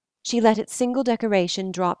arm, she let its single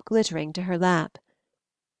decoration drop glittering to her lap.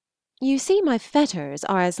 "You see my fetters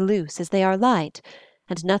are as loose as they are light,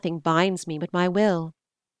 and nothing binds me but my will.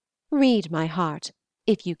 Read my heart,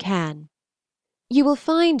 if you can. You will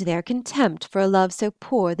find there contempt for a love so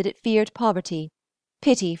poor that it feared poverty,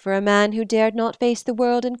 pity for a man who dared not face the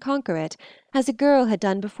world and conquer it, as a girl had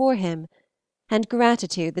done before him, and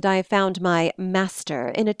gratitude that I have found my master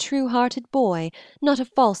in a true-hearted boy, not a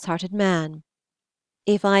false-hearted man.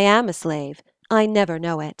 If I am a slave, I never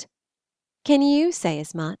know it. Can you say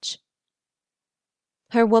as much?"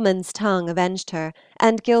 Her woman's tongue avenged her,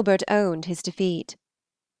 and Gilbert owned his defeat.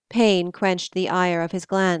 Pain quenched the ire of his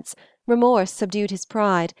glance, remorse subdued his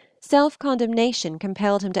pride, self-condemnation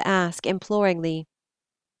compelled him to ask imploringly,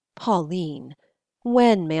 "Pauline,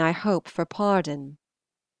 when may I hope for pardon?"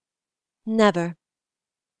 "Never."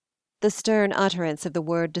 The stern utterance of the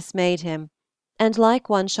word dismayed him, and like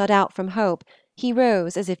one shut out from hope, he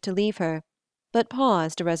rose as if to leave her, but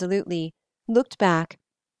paused irresolutely, looked back,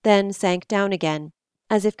 then sank down again,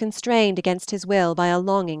 as if constrained against his will by a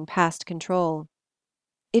longing past control.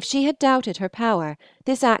 If she had doubted her power,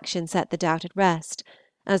 this action set the doubt at rest,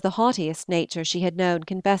 as the haughtiest nature she had known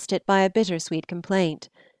confessed it by a bitter-sweet complaint.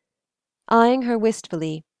 Eyeing her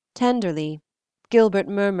wistfully, tenderly, Gilbert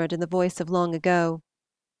murmured in the voice of long ago,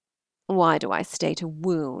 "Why do I stay to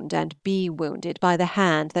wound and be wounded by the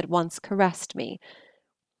hand that once caressed me?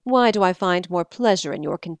 Why do I find more pleasure in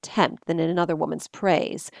your contempt than in another woman's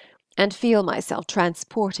praise, and feel myself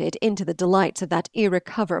transported into the delights of that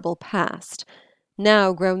irrecoverable past,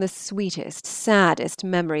 now grown the sweetest, saddest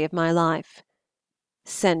memory of my life?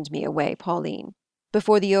 Send me away, Pauline,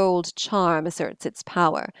 before the old charm asserts its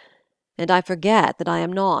power, and I forget that I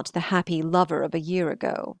am not the happy lover of a year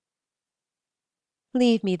ago."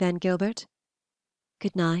 "Leave me then, Gilbert.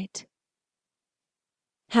 Good night."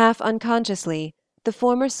 Half unconsciously, the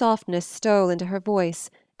former softness stole into her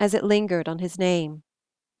voice as it lingered on his name.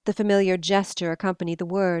 The familiar gesture accompanied the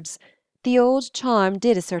words, the old charm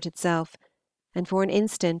did assert itself, and for an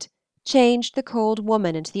instant changed the cold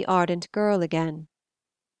woman into the ardent girl again.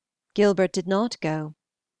 Gilbert did not go,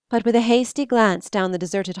 but with a hasty glance down the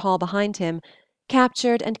deserted hall behind him,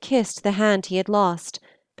 captured and kissed the hand he had lost,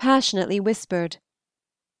 passionately whispered,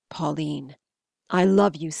 "Pauline, I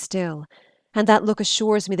love you still, and that look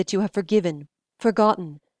assures me that you have forgiven,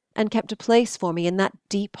 forgotten, and kept a place for me in that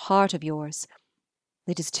deep heart of yours.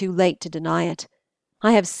 It is too late to deny it.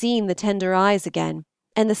 I have seen the tender eyes again,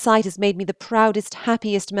 and the sight has made me the proudest,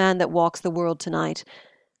 happiest man that walks the world tonight,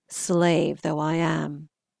 slave though I am."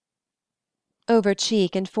 Over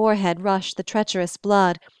cheek and forehead rushed the treacherous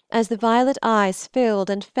blood as the violet eyes filled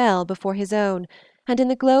and fell before his own, and in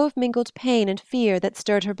the glow of mingled pain and fear that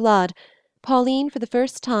stirred her blood, Pauline for the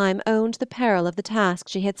first time owned the peril of the task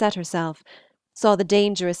she had set herself, saw the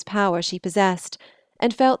dangerous power she possessed,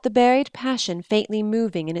 and felt the buried passion faintly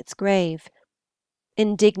moving in its grave.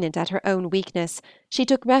 Indignant at her own weakness, she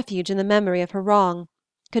took refuge in the memory of her wrong,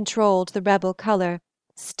 controlled the rebel color,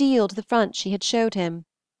 steeled the front she had showed him,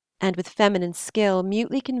 and with feminine skill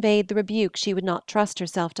mutely conveyed the rebuke she would not trust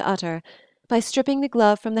herself to utter, by stripping the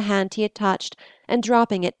glove from the hand he had touched and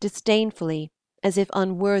dropping it disdainfully as if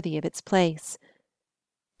unworthy of its place.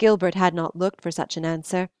 Gilbert had not looked for such an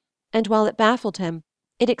answer, and while it baffled him,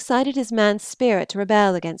 it excited his man's spirit to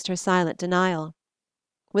rebel against her silent denial.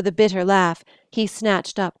 With a bitter laugh, he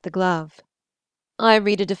snatched up the glove. "I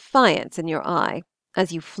read a defiance in your eye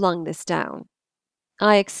as you flung this down.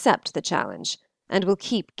 I accept the challenge, and will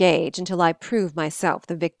keep gage until I prove myself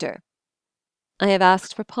the victor. I have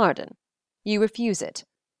asked for pardon. You refuse it.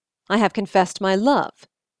 I have confessed my love.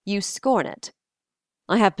 You scorn it.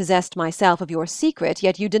 I have possessed myself of your secret,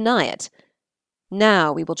 yet you deny it.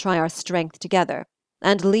 Now we will try our strength together,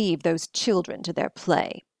 and leave those children to their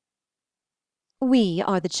play." "We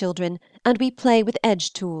are the children, and we play with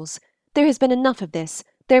edge tools. There has been enough of this.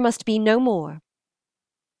 There must be no more."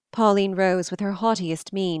 Pauline rose with her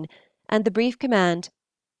haughtiest mien, and the brief command,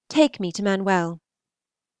 "Take me to Manuel."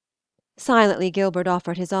 Silently Gilbert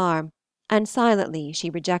offered his arm, and silently she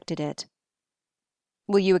rejected it.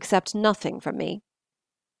 "Will you accept nothing from me?"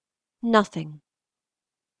 "Nothing."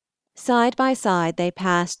 Side by side they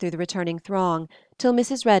passed through the returning throng till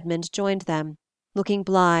Mrs. Redmond joined them, looking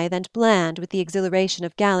blithe and bland with the exhilaration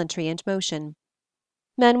of gallantry and motion.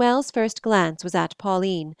 Manuel's first glance was at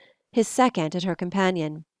Pauline, his second at her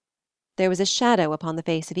companion. There was a shadow upon the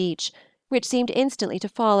face of each, which seemed instantly to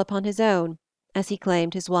fall upon his own as he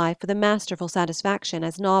claimed his wife with a masterful satisfaction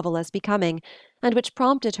as novel as becoming, and which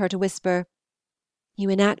prompted her to whisper, "You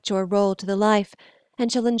enact your rôle to the life,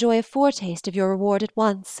 and shall enjoy a foretaste of your reward at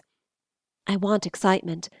once. I want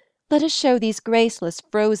excitement. Let us show these graceless,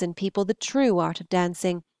 frozen people the true art of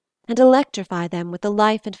dancing, and electrify them with the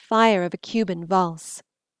life and fire of a Cuban valse."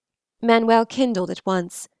 Manuel kindled at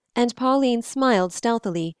once, and Pauline smiled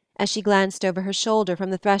stealthily as she glanced over her shoulder from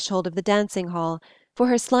the threshold of the dancing hall, for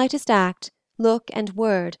her slightest act, look, and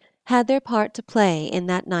word had their part to play in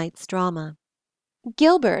that night's drama.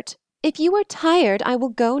 "Gilbert, if you are tired, I will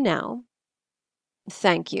go now."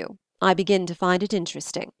 "Thank you. I begin to find it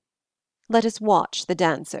interesting. Let us watch the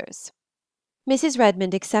dancers." Mrs.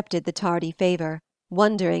 Redmond accepted the tardy favor,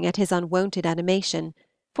 wondering at his unwonted animation,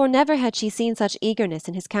 for never had she seen such eagerness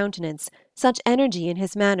in his countenance, such energy in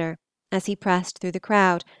his manner, as he pressed through the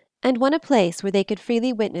crowd, and won a place where they could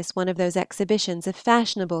freely witness one of those exhibitions of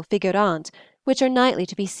fashionable figurante which are nightly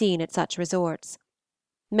to be seen at such resorts.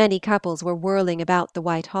 Many couples were whirling about the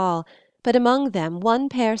white hall, but among them one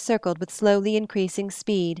pair circled with slowly increasing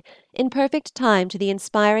speed, in perfect time to the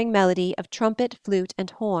inspiring melody of trumpet, flute,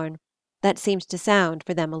 and horn, that seemed to sound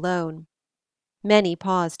for them alone. Many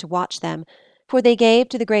paused to watch them, for they gave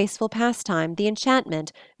to the graceful pastime the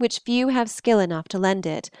enchantment which few have skill enough to lend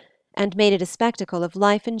it, and made it a spectacle of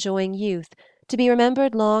life-enjoying youth, to be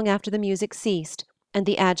remembered long after the music ceased and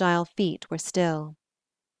the agile feet were still.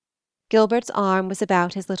 Gilbert's arm was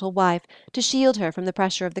about his little wife to shield her from the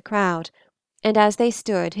pressure of the crowd, and as they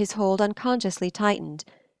stood his hold unconsciously tightened,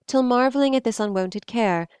 till, marveling at this unwonted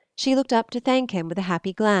care, she looked up to thank him with a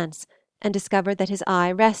happy glance, and discovered that his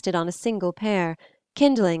eye rested on a single pair,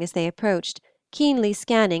 kindling as they approached, keenly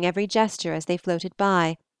scanning every gesture as they floated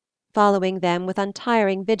by, following them with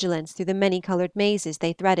untiring vigilance through the many-colored mazes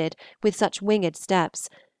they threaded with such winged steps,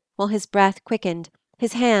 while his breath quickened,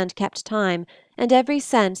 his hand kept time, and every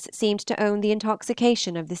sense seemed to own the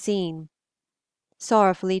intoxication of the scene.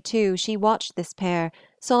 Sorrowfully, too, she watched this pair,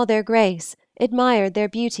 saw their grace, admired their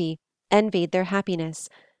beauty, envied their happiness,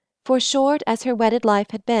 for short as her wedded life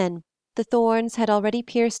had been, the thorns had already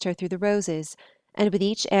pierced her through the roses, and with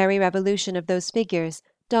each airy revolution of those figures,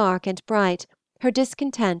 dark and bright, her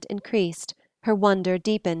discontent increased, her wonder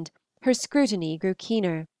deepened, her scrutiny grew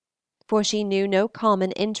keener, for she knew no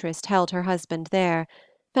common interest held her husband there,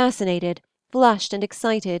 fascinated, flushed and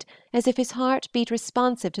excited, as if his heart beat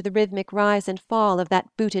responsive to the rhythmic rise and fall of that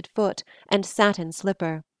booted foot and satin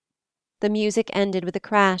slipper. The music ended with a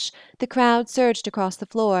crash, the crowd surged across the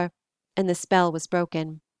floor, and the spell was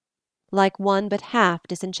broken. Like one but half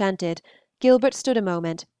disenchanted, Gilbert stood a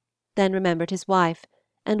moment, then remembered his wife,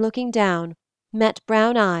 and looking down, met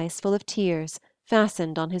brown eyes full of tears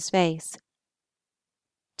fastened on his face.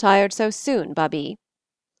 "Tired so soon, Babie?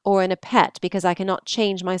 Or in a pet because I cannot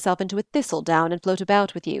change myself into a thistledown and float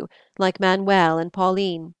about with you, like Manuel and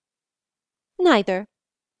Pauline?" "Neither.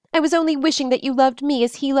 I was only wishing that you loved me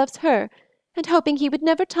as he loves her, and hoping he would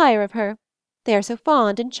never tire of her. They are so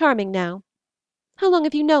fond and charming now. How long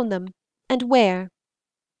have you known them, and where?"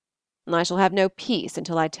 "I shall have no peace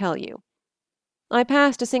until I tell you. I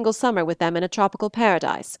passed a single summer with them in a tropical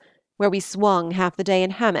paradise, where we swung half the day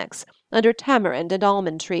in hammocks, under tamarind and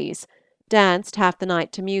almond trees, danced half the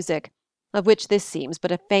night to music, of which this seems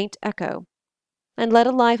but a faint echo, and led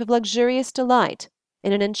a life of luxurious delight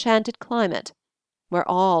in an enchanted climate, where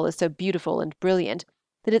all is so beautiful and brilliant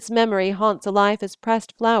that its memory haunts a life as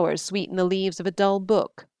pressed flowers sweeten the leaves of a dull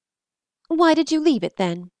book." "Why did you leave it,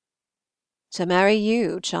 then?" "To marry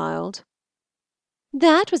you, child."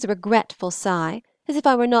 "That was a regretful sigh, as if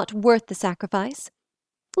I were not worth the sacrifice.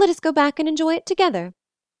 Let us go back and enjoy it together."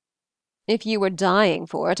 "If you were dying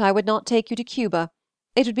for it, I would not take you to Cuba.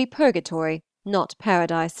 It would be purgatory, not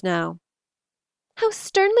paradise now." "How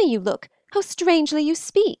sternly you look! How strangely you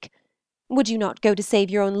speak! Would you not go to save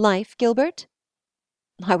your own life, Gilbert?"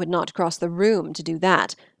 I would not cross the room to do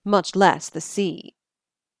that, much less the sea."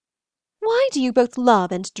 "Why do you both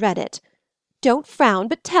love and dread it? Don't frown,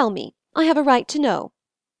 but tell me. I have a right to know."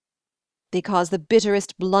 "Because the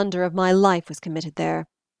bitterest blunder of my life was committed there.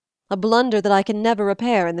 A blunder that I can never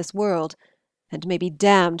repair in this world, and may be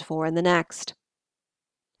damned for in the next.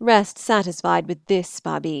 Rest satisfied with this,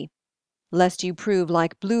 Babie, lest you prove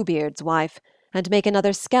like Bluebeard's wife, and make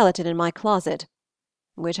another skeleton in my closet,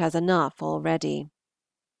 which has enough already."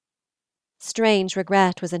 Strange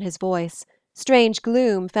regret was in his voice, strange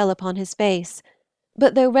gloom fell upon his face,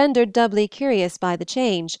 but though rendered doubly curious by the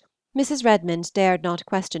change, Mrs. Redmond dared not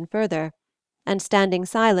question further, and standing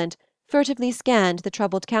silent, furtively scanned the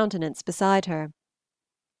troubled countenance beside her.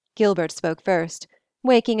 Gilbert spoke first,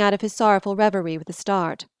 waking out of his sorrowful reverie with a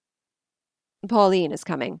start. "Pauline is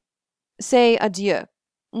coming. Say adieu,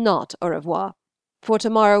 not au revoir, for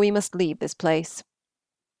tomorrow we must leave this place."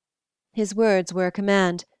 His words were a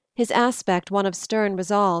command, his aspect one of stern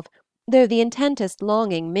resolve, though the intensest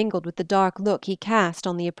longing mingled with the dark look he cast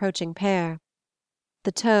on the approaching pair.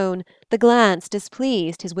 The tone, the glance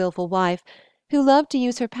displeased his wilful wife, who loved to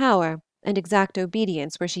use her power and exact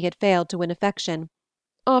obedience where she had failed to win affection,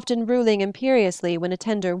 often ruling imperiously when a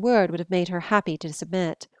tender word would have made her happy to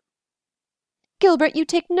submit. "Gilbert, you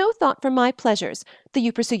take no thought for my pleasures, though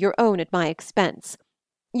you pursue your own at my expense.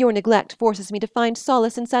 Your neglect forces me to find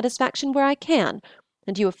solace and satisfaction where I can,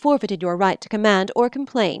 and you have forfeited your right to command or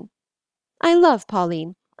complain. I love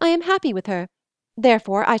Pauline, I am happy with her,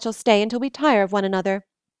 therefore I shall stay until we tire of one another.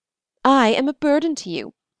 I am a burden to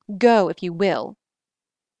you. Go if you will."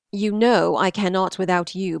 "You know I cannot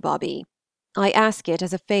without you, Babie. I ask it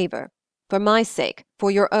as a favor. For my sake,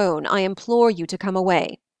 for your own, I implore you to come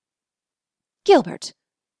away." "Gilbert,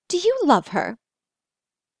 do you love her?"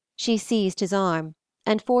 She seized his arm,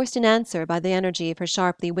 and forced an answer by the energy of her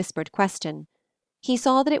sharply whispered question. He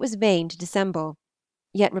saw that it was vain to dissemble,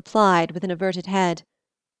 yet replied with an averted head,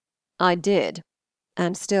 "I did,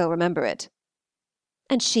 and still remember it."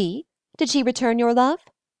 "And she? Did she return your love?"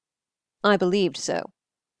 "I believed so,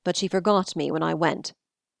 but she forgot me when I went.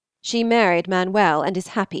 She married Manuel and is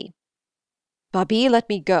happy. Babie, let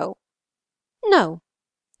me go." "No.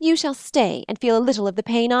 You shall stay and feel a little of the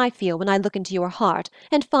pain I feel when I look into your heart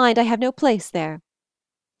and find I have no place there.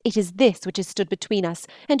 It is this which has stood between us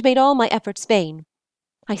and made all my efforts vain.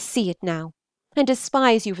 I see it now, and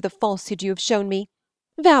despise you for the falsehood you have shown me,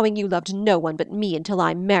 vowing you loved no one but me until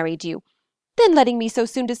I married you, then letting me so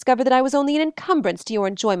soon discover that I was only an encumbrance to your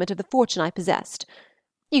enjoyment of the fortune I possessed.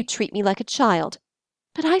 You treat me like a child,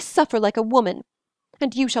 but I suffer like a woman,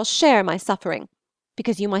 and you shall share my suffering,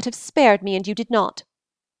 because you might have spared me and you did not.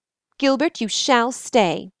 Gilbert, you shall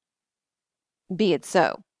stay." "Be it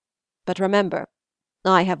so. But remember,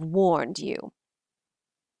 I have warned you."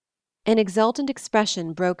 An exultant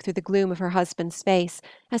expression broke through the gloom of her husband's face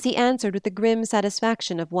as he answered with the grim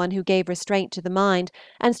satisfaction of one who gave restraint to the mind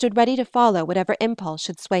and stood ready to follow whatever impulse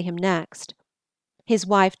should sway him next. His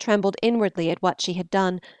wife trembled inwardly at what she had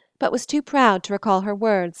done, but was too proud to recall her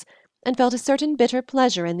words, and felt a certain bitter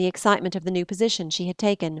pleasure in the excitement of the new position she had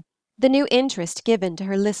taken, the new interest given to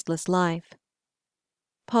her listless life.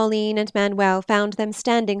 Pauline and Manuel found them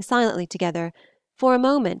standing silently together, for a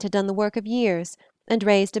moment had done the work of years, and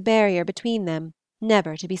raised a barrier between them,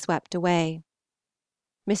 never to be swept away.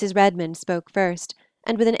 Mrs. Redmond spoke first,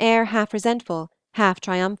 and with an air half resentful, half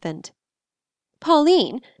triumphant.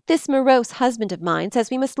 "Pauline, this morose husband of mine says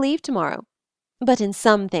we must leave tomorrow. But in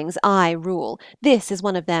some things I rule. This is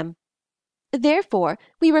one of them. Therefore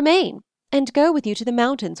we remain, and go with you to the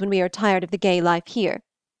mountains when we are tired of the gay life here.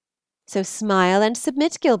 So smile and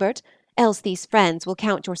submit, Gilbert, else these friends will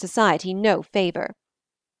count your society no favor.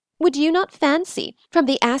 Would you not fancy, from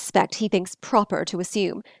the aspect he thinks proper to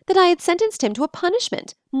assume, that I had sentenced him to a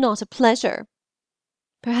punishment, not a pleasure?"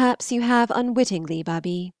 "Perhaps you have unwittingly,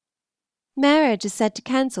 Babie. Marriage is said to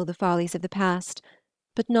cancel the follies of the past,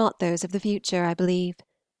 but not those of the future, I believe.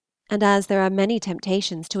 And as there are many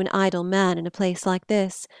temptations to an idle man in a place like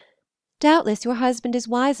this, doubtless your husband is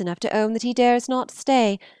wise enough to own that he dares not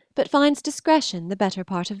stay, but finds discretion the better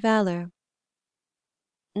part of valor."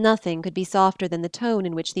 Nothing could be softer than the tone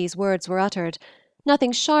in which these words were uttered,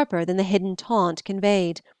 nothing sharper than the hidden taunt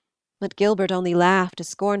conveyed, but Gilbert only laughed a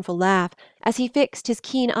scornful laugh as he fixed his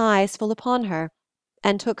keen eyes full upon her,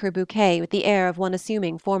 and took her bouquet with the air of one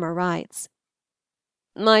assuming former rights.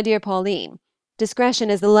 "My dear Pauline, discretion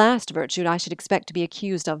is the last virtue I should expect to be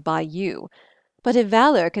accused of by you. But if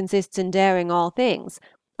valor consists in daring all things,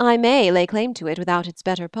 I may lay claim to it without its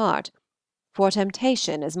better part. For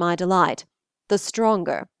temptation is my delight, the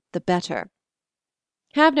stronger the better.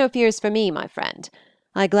 Have no fears for me, my friend.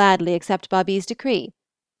 I gladly accept Babie's decree,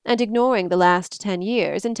 and ignoring the last 10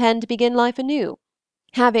 years, intend to begin life anew,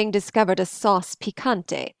 having discovered a sauce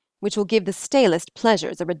piquante which will give the stalest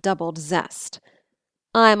pleasures a redoubled zest.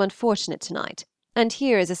 I am unfortunate tonight, and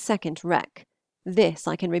here is a second wreck. This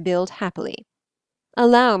I can rebuild happily.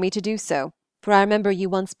 Allow me to do so, for I remember you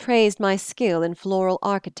once praised my skill in floral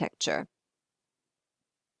architecture."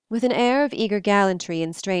 With an air of eager gallantry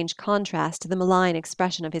in strange contrast to the malign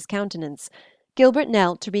expression of his countenance, Gilbert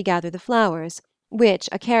knelt to regather the flowers, which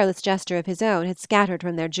a careless gesture of his own had scattered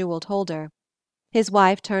from their jewelled holder. His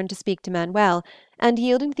wife turned to speak to Manuel, and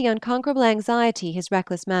yielding to the unconquerable anxiety his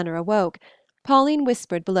reckless manner awoke, Pauline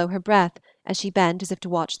whispered below her breath, as she bent as if to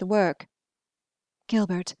watch the work,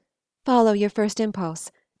 "Gilbert, follow your first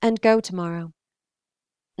impulse, and go to-morrow."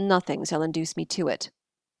 "Nothing shall induce me to it."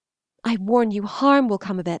 "I warn you, harm will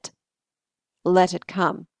come of it." "Let it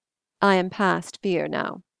come. I am past fear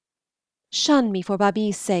now." "Shun me for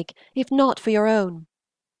Babie's sake, if not for your own."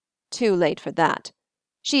 "Too late for that.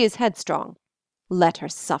 She is headstrong. Let her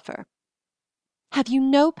suffer." "Have you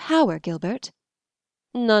no power, Gilbert?"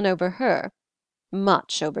 "None over her.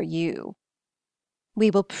 Much over you." "We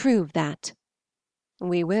will prove that."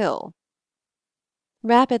 "We will."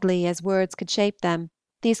 Rapidly as words could shape them,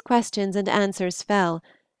 these questions and answers fell,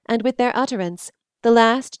 and with their utterance the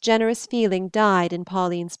last generous feeling died in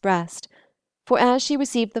Pauline's breast, for as she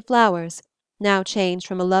received the flowers, now changed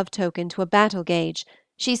from a love token to a battle gage,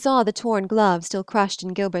 she saw the torn glove still crushed in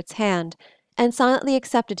Gilbert's hand, and silently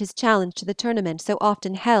accepted his challenge to the tournament so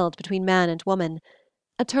often held between man and woman,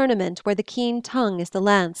 a tournament where the keen tongue is the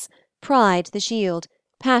lance, pride the shield,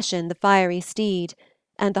 passion the fiery steed,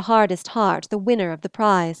 and the hardest heart the winner of the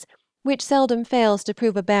prize, which seldom fails to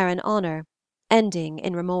prove a barren honor, ending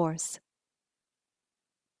in remorse.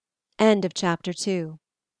 End of chapter 2.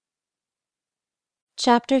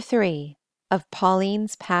 Chapter 3 of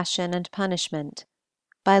Pauline's Passion and Punishment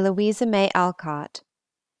by Louisa May Alcott.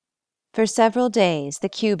 For several days the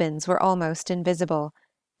Cubans were almost invisible,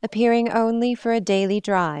 appearing only for a daily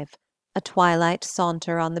drive, a twilight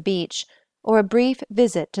saunter on the beach, or a brief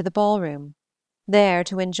visit to the ballroom, there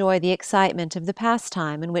to enjoy the excitement of the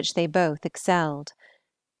pastime in which they both excelled.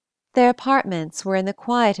 Their apartments were in the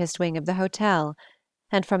quietest wing of the hotel,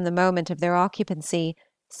 and from the moment of their occupancy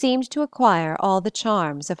seemed to acquire all the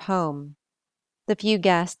charms of home. The few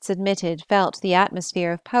guests admitted felt the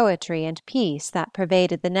atmosphere of poetry and peace that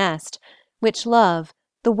pervaded the nest, which Love,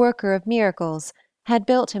 the worker of miracles, had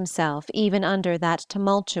built himself even under that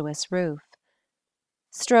tumultuous roof.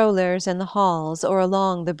 Strollers in the halls or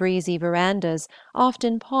along the breezy verandas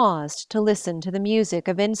often paused to listen to the music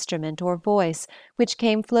of instrument or voice which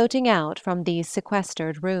came floating out from these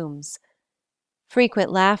sequestered rooms.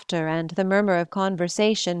 Frequent laughter and the murmur of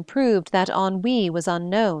conversation proved that ennui was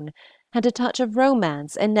unknown, and a touch of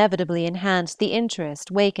romance inevitably enhanced the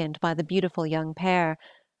interest wakened by the beautiful young pair,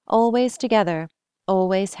 always together,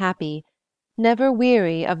 always happy, never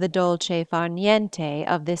weary of the dolce far niente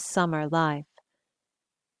of this summer life.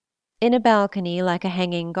 In a balcony like a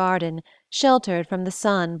hanging garden, sheltered from the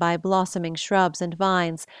sun by blossoming shrubs and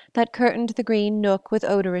vines that curtained the green nook with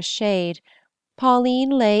odorous shade, Pauline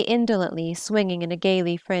lay indolently swinging in a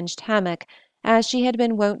gaily fringed hammock as she had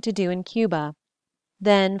been wont to do in Cuba,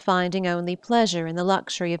 then finding only pleasure in the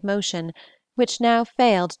luxury of motion, which now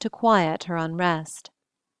failed to quiet her unrest.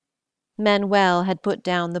 Manuel had put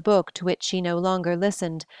down the book to which she no longer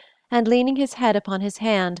listened, and leaning his head upon his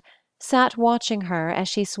hand, sat watching her as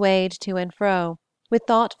she swayed to and fro, with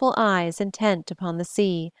thoughtful eyes intent upon the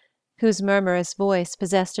sea, whose murmurous voice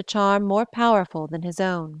possessed a charm more powerful than his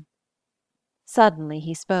own. Suddenly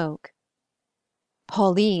he spoke.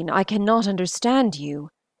 "Pauline, I cannot understand you.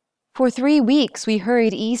 For 3 weeks we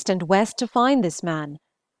hurried east and west to find this man,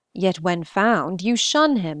 yet when found you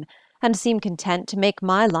shun him and seem content to make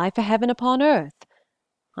my life a heaven upon earth.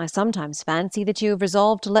 I sometimes fancy that you have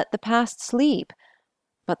resolved to let the past sleep,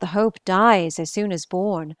 but the hope dies as soon as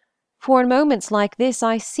born, for in moments like this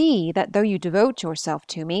I see that though you devote yourself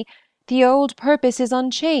to me, the old purpose is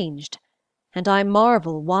unchanged, and I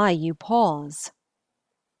marvel why you pause."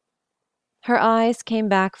 Her eyes came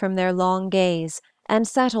back from their long gaze and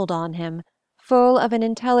settled on him, full of an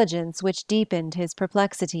intelligence which deepened his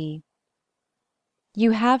perplexity.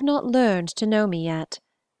 "You have not learned to know me yet.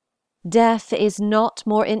 Death is not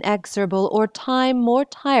more inexorable or time more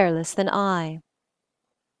tireless than I.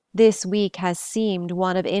 This week has seemed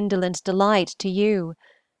one of indolent delight to you.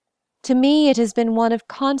 To me it has been one of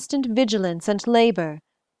constant vigilance and labor,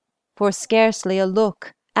 for scarcely a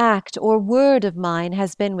look, act, or word of mine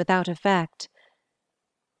has been without effect.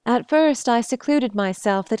 At first I secluded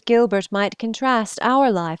myself that Gilbert might contrast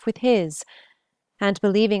our life with his, and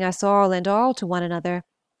believing us all and all to one another,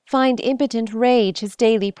 find impotent rage his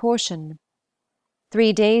daily portion.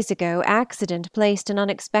 3 days ago accident placed an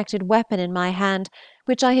unexpected weapon in my hand,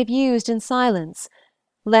 which I have used in silence,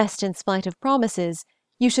 lest in spite of promises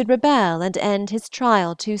you should rebel and end his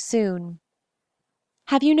trial too soon.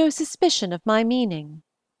 Have you no suspicion of my meaning?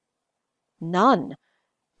 None.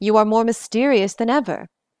 You are more mysterious than ever,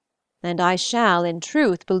 and I shall in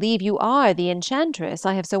truth believe you are the enchantress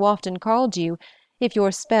I have so often called you, if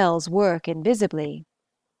your spells work invisibly.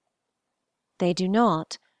 They do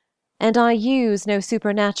not, and I use no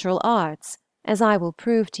supernatural arts, as I will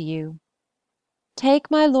prove to you.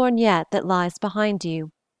 Take my lorgnette that lies behind you,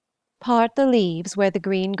 part the leaves where the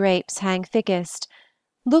green grapes hang thickest,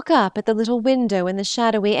 look up at the little window in the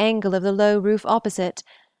shadowy angle of the low roof opposite,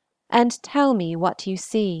 and tell me what you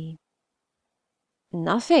see.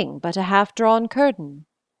 Nothing but a half-drawn curtain.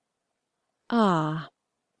 Ah,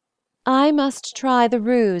 I must try the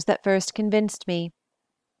ruse that first convinced me.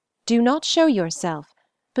 Do not show yourself,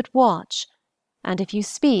 but watch, and if you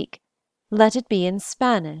speak, let it be in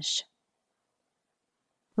Spanish.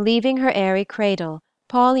 Leaving her airy cradle,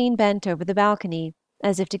 Pauline bent over the balcony,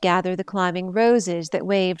 as if to gather the climbing roses that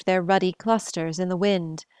waved their ruddy clusters in the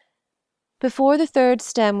wind. Before the third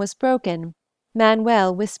stem was broken,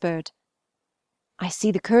 Manuel whispered, "I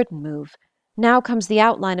see the curtain move. Now comes the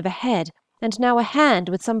outline of a head, and now a hand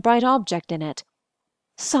with some bright object in it.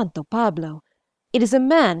 Santo Pablo! It is a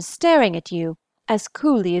man staring at you as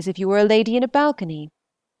coolly as if you were a lady in a balcony.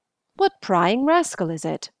 What prying rascal is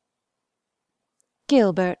it?"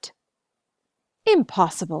 "Gilbert."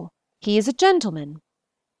 "Impossible! He is a gentleman."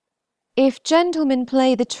 "If gentlemen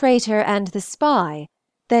play the traitor and the spy,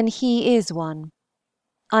 then he is one.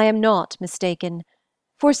 I am not mistaken,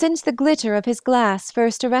 for since the glitter of his glass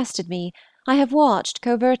first arrested me, I have watched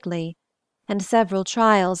covertly, and several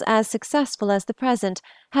trials as successful as the present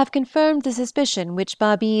have confirmed the suspicion which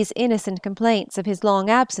Babie's innocent complaints of his long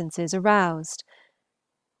absences aroused.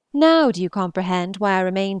 Now do you comprehend why I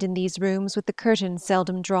remained in these rooms with the curtains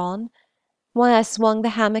seldom drawn? Why I swung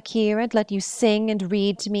the hammock here and let you sing and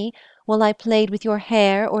read to me while I played with your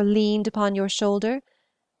hair or leaned upon your shoulder?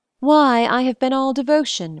 Why I have been all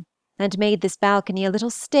devotion, and made this balcony a little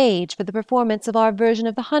stage for the performance of our version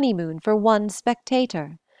of the honeymoon for one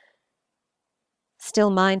spectator?"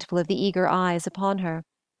 Still mindful of the eager eyes upon her,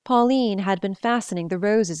 Pauline had been fastening the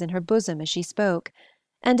roses in her bosom as she spoke,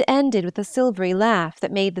 and ended with a silvery laugh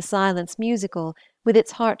that made the silence musical with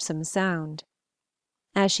its heartsome sound.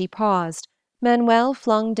 As she paused, Manuel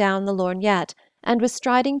flung down the lorgnette and was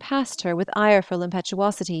striding past her with ireful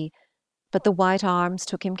impetuosity, but the white arms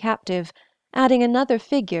took him captive, adding another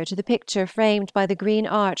figure to the picture framed by the green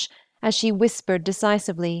arch as she whispered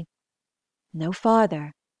decisively, "No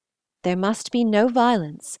farther. There must be no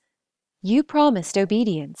violence. You promised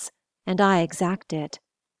obedience, and I exact it.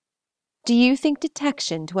 Do you think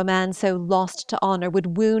detection to a man so lost to honor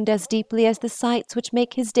would wound as deeply as the sights which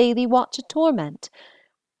make his daily watch a torment?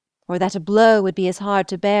 Or that a blow would be as hard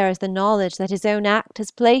to bear as the knowledge that his own act has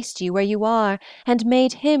placed you where you are and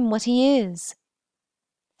made him what he is?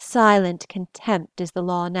 Silent contempt is the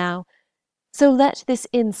law now, so let this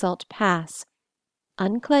insult pass.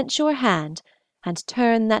 Unclench your hand and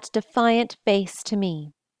turn that defiant face to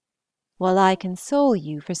me, while I console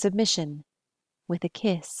you for submission with a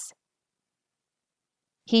kiss."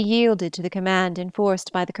 He yielded to the command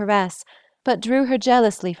enforced by the caress, but drew her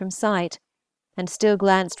jealously from sight, and still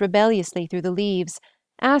glanced rebelliously through the leaves,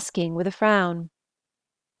 asking with a frown,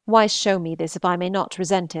 "Why show me this if I may not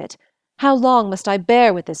resent it? How long must I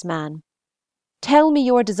bear with this man? Tell me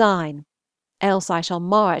your design, else I shall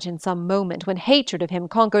mar it in some moment when hatred of him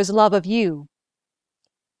conquers love of you."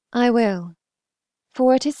 "I will,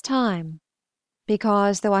 for it is time,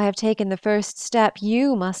 because though I have taken the first step,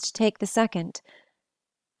 you must take the second.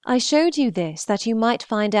 I showed you this that you might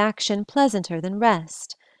find action pleasanter than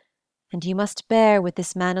rest, and you must bear with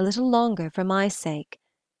this man a little longer for my sake.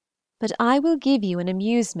 But I will give you an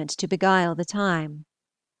amusement to beguile the time.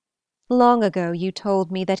 Long ago you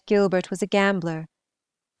told me that Gilbert was a gambler.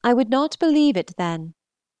 I would not believe it then.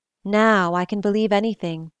 Now I can believe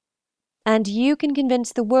anything, and you can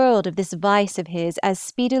convince the world of this vice of his as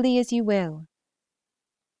speedily as you will."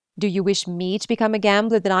 "Do you wish me to become a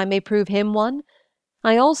gambler that I may prove him one?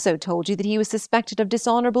 I also told you that he was suspected of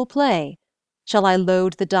dishonorable play. Shall I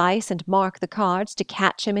load the dice and mark the cards to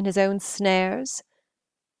catch him in his own snares?"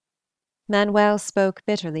 Manuel spoke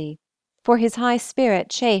bitterly, for his high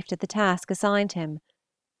spirit chafed at the task assigned him.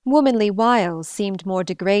 Womanly wiles seemed more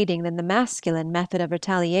degrading than the masculine method of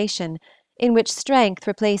retaliation, in which strength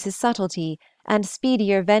replaces subtlety and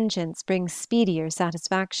speedier vengeance brings speedier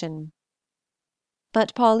satisfaction.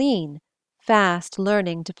 But Pauline, fast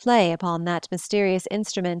learning to play upon that mysterious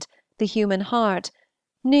instrument, the human heart,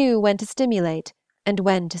 knew when to stimulate and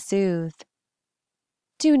when to soothe.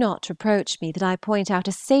 Do not reproach me that I point out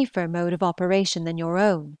a safer mode of operation than your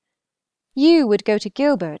own. You would go to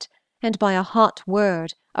Gilbert, and by a hot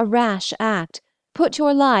word, a rash act, put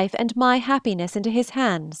your life and my happiness into his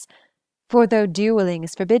hands, for though duelling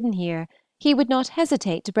is forbidden here, he would not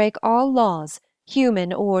hesitate to break all laws,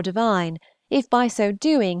 human or divine, if by so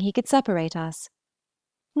doing he could separate us.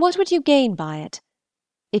 What would you gain by it?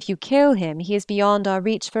 If you kill him, he is beyond our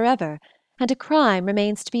reach forever, and a crime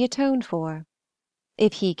remains to be atoned for.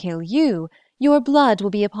 If he kill you, your blood will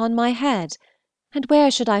be upon my head, and where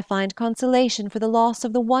should I find consolation for the loss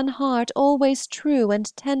of the one heart always true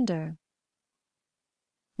and tender?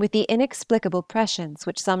 With the inexplicable prescience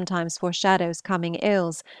which sometimes foreshadows coming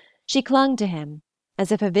ills, she clung to him,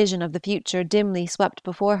 as if a vision of the future dimly swept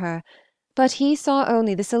before her, but he saw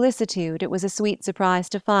only the solicitude it was a sweet surprise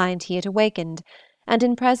to find he had awakened, and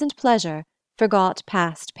in present pleasure forgot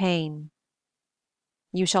past pain.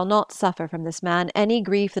 You shall not suffer from this man any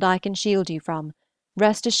grief that I can shield you from.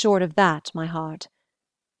 Rest assured of that, my heart.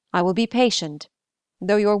 I will be patient,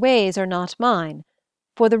 though your ways are not mine,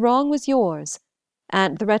 for the wrong was yours,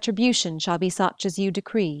 and the retribution shall be such as you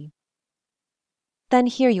decree. Then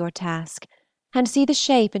hear your task, and see the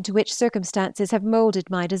shape into which circumstances have moulded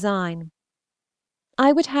my design.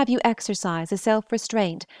 I would have you exercise a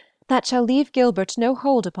self-restraint that shall leave Gilbert no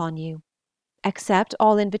hold upon you. Accept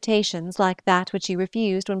all invitations like that which you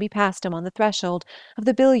refused when we passed him on the threshold of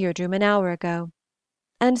the billiard-room an hour ago,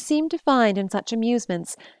 and seem to find in such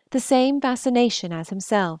amusements the same fascination as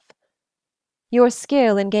himself. Your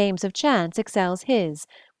skill in games of chance excels his,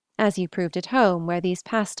 as you proved at home, where these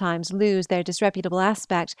pastimes lose their disreputable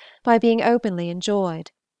aspect by being openly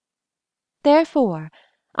enjoyed. Therefore,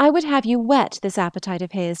 I would have you whet this appetite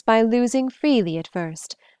of his by losing freely at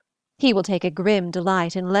first. He will take a grim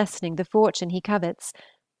delight in lessening the fortune he covets.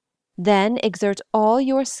 Then exert all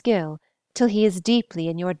your skill till he is deeply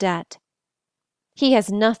in your debt. He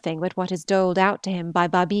has nothing but what is doled out to him by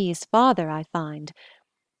Babie's father, I find.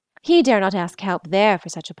 He dare not ask help there for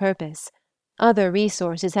such a purpose. Other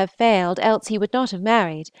resources have failed, else he would not have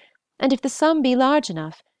married, and if the sum be large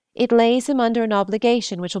enough, it lays him under an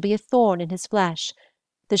obligation which will be a thorn in his flesh,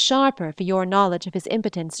 the sharper for your knowledge of his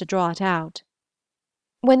impotence to draw it out.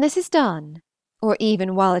 When this is done, or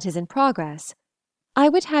even while it is in progress, I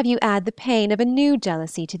would have you add the pain of a new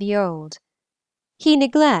jealousy to the old. He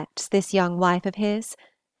neglects this young wife of his,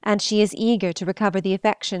 and she is eager to recover the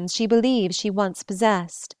affections she believes she once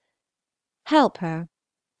possessed. Help her,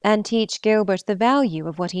 and teach Gilbert the value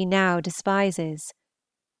of what he now despises.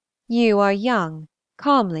 You are young,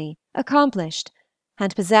 comely, accomplished,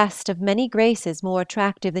 and possessed of many graces more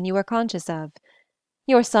attractive than you are conscious of.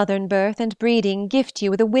 Your southern birth and breeding gift you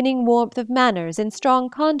with a winning warmth of manners in strong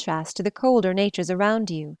contrast to the colder natures around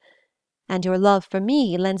you, and your love for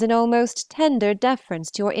me lends an almost tender deference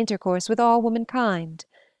to your intercourse with all womankind.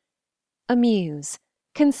 Amuse,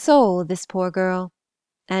 console this poor girl,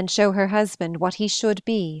 and show her husband what he should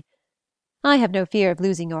be. I have no fear of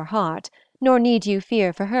losing your heart, nor need you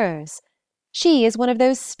fear for hers. She is one of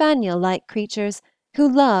those spaniel-like creatures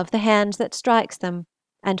who love the hand that strikes them,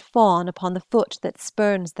 and fawn upon the foot that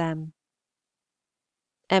spurns them.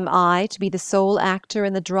 Am I to be the sole actor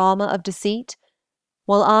in the drama of deceit?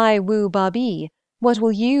 While I woo Babie, what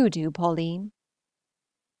will you do, Pauline?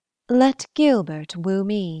 Let Gilbert woo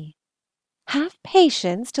me. Have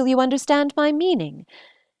patience till you understand my meaning.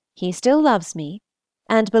 He still loves me,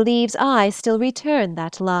 and believes I still return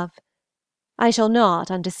that love. I shall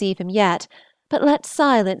not undeceive him yet, but let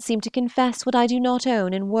silence seem to confess what I do not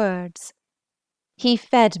own in words. He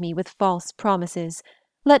fed me with false promises,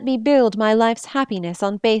 let me build my life's happiness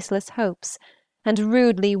on baseless hopes, and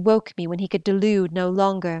rudely woke me when he could delude no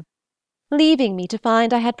longer, leaving me to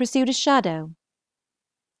find I had pursued a shadow.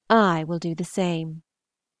 I will do the same.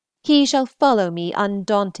 He shall follow me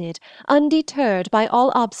undaunted, undeterred by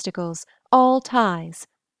all obstacles, all ties,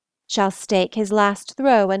 shall stake his last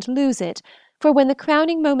throw and lose it, for when the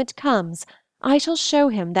crowning moment comes, I shall show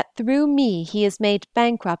him that through me he is made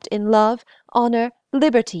bankrupt in love, honor,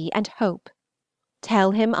 liberty, and hope.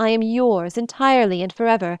 Tell him I am yours entirely and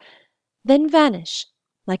forever, then vanish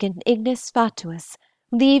like an ignis fatuus,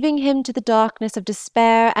 leaving him to the darkness of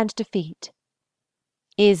despair and defeat.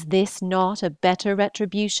 Is this not a better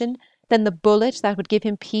retribution than the bullet that would give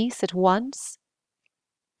him peace at once?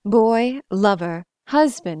 Boy, lover,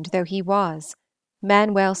 husband though he was,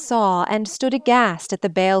 Manuel saw and stood aghast at the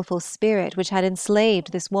baleful spirit which had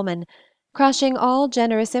enslaved this woman, crushing all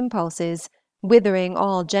generous impulses, withering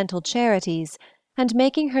all gentle charities, and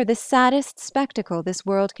making her the saddest spectacle this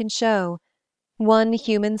world can show, one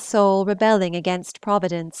human soul rebelling against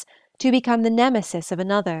Providence, to become the nemesis of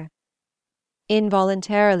another.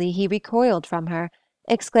 Involuntarily he recoiled from her,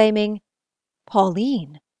 exclaiming,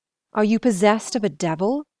 "Pauline, are you possessed of a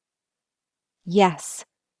devil?" "Yes,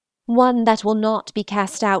 one that will not be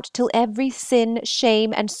cast out till every sin,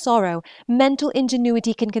 shame, and sorrow mental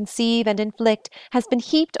ingenuity can conceive and inflict has been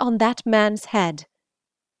heaped on that man's head.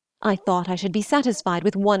 I thought I should be satisfied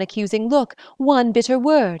with one accusing look, one bitter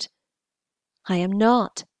word. I am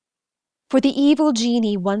not, for the evil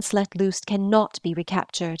genie once let loose cannot be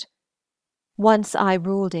recaptured. Once I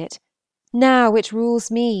ruled it, now it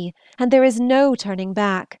rules me, and there is no turning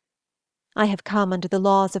back. I have come under the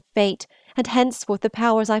laws of fate, and henceforth the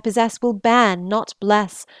powers I possess will ban, not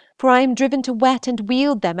bless, for I am driven to whet and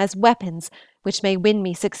wield them as weapons which may win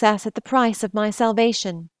me success at the price of my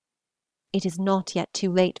salvation. It is not yet too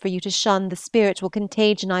late for you to shun the spiritual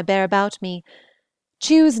contagion I bear about me.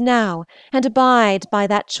 Choose now, and abide by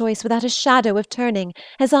that choice without a shadow of turning,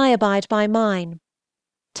 as I abide by mine.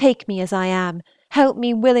 Take me as I am, help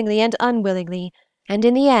me willingly and unwillingly, and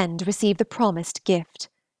in the end receive the promised gift,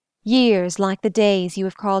 years like the days you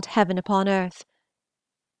have called heaven upon earth.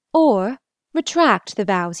 Or retract the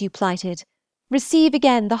vows you plighted, receive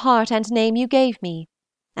again the heart and name you gave me,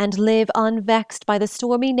 and live unvexed by the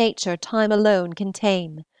stormy nature time alone can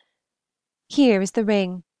tame. Here is the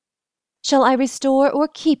ring. Shall I restore or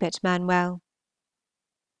keep it, Manuel?"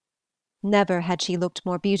 Never had she looked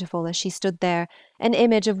more beautiful as she stood there, an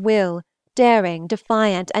image of will, daring,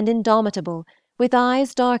 defiant, and indomitable, with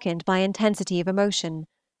eyes darkened by intensity of emotion,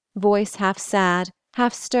 voice half sad,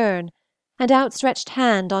 half stern, and outstretched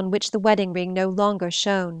hand on which the wedding ring no longer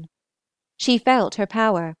shone. She felt her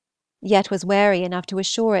power, yet was wary enough to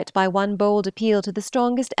assure it by one bold appeal to the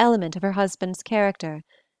strongest element of her husband's character.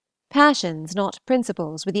 Passions, not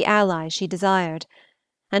principles, were the allies she desired,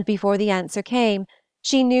 and before the answer came,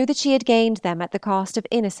 she knew that she had gained them at the cost of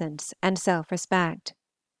innocence and self-respect.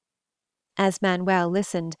 As Manuel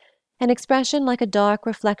listened, an expression like a dark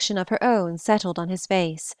reflection of her own settled on his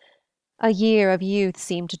face. A year of youth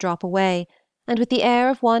seemed to drop away, and with the air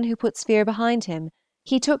of one who puts fear behind him,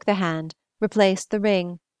 he took the hand, replaced the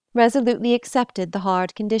ring, resolutely accepted the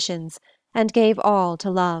hard conditions, and gave all to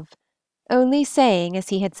love, only saying, as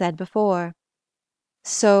he had said before,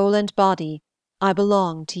 "Soul and body, I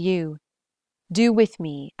belong to you. Do with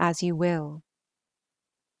me as you will."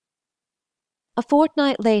 A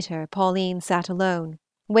fortnight later Pauline sat alone,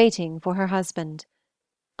 waiting for her husband.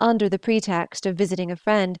 Under the pretext of visiting a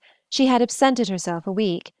friend, she had absented herself a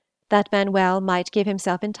week, that Manuel might give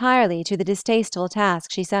himself entirely to the distasteful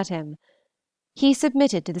task she set him. He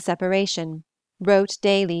submitted to the separation, wrote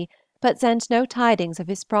daily, but sent no tidings of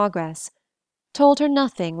his progress, told her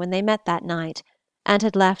nothing when they met that night, and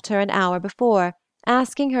had left her an hour before,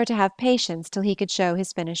 asking her to have patience till he could show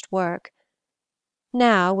his finished work.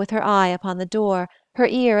 Now, with her eye upon the door, her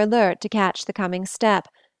ear alert to catch the coming step,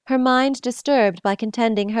 her mind disturbed by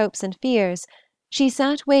contending hopes and fears, she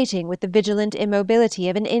sat waiting with the vigilant immobility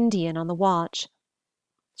of an Indian on the watch.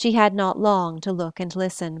 She had not long to look and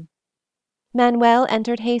listen. Manuel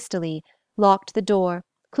entered hastily, locked the door,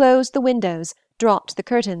 closed the windows, dropped the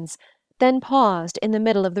curtains, then paused in the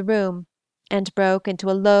middle of the room, and broke into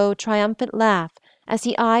a low, triumphant laugh as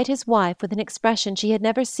he eyed his wife with an expression she had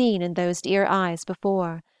never seen in those dear eyes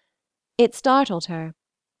before. It startled her,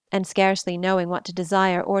 and scarcely knowing what to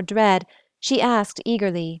desire or dread, she asked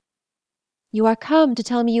eagerly, "You are come to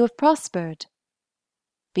tell me you have prospered?"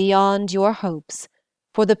 "Beyond your hopes,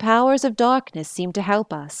 for the powers of darkness seem to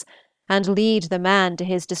help us, and lead the man to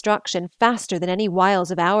his destruction faster than any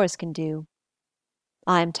wiles of ours can do.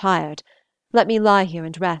 I am tired. Let me lie here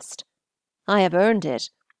and rest. I have earned it,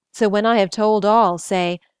 so when I have told all,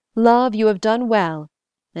 say, 'Love, you have done well,'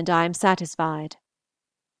 and I am satisfied."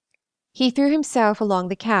 He threw himself along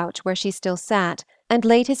the couch where she still sat, and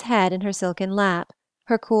laid his head in her silken lap,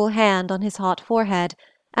 her cool hand on his hot forehead,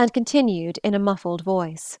 and continued in a muffled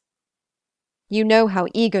voice, "You know how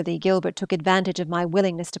eagerly Gilbert took advantage of my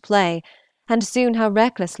willingness to play, and soon how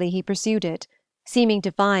recklessly he pursued it, seeming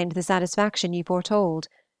to find the satisfaction you foretold,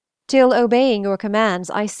 till, obeying your commands,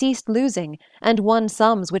 I ceased losing, and won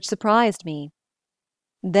sums which surprised me.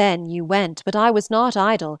 Then you went, but I was not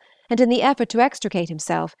idle, and in the effort to extricate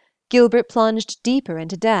himself, Gilbert plunged deeper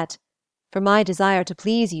into debt, for my desire to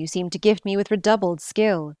please you seemed to gift me with redoubled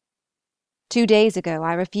skill. 2 days ago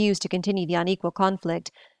I refused to continue the unequal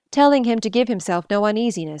conflict, telling him to give himself no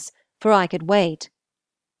uneasiness, for I could wait.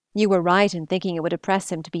 You were right in thinking it would oppress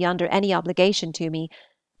him to be under any obligation to me,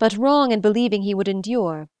 but wrong in believing he would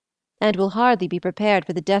endure, and will hardly be prepared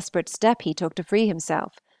for the desperate step he took to free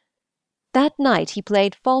himself. That night he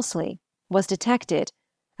played falsely, was detected,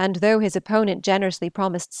 and though his opponent generously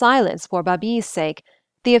promised silence for Babie's sake,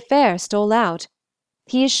 the affair stole out.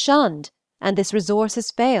 He is shunned, and this resource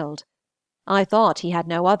has failed. I thought he had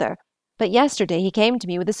no other, but yesterday he came to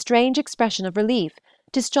me with a strange expression of relief,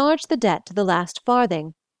 discharged the debt to the last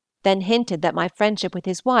farthing, then hinted that my friendship with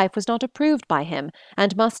his wife was not approved by him,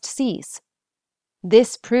 and must cease.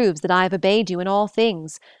 This proves that I have obeyed you in all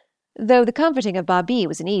things, though the comforting of Babie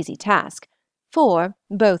was an easy task, for,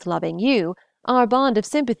 both loving you, our bond of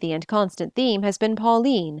sympathy and constant theme has been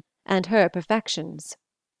Pauline and her perfections.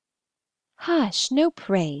 Hush, no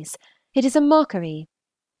praise. It is a mockery.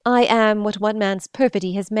 I am what one man's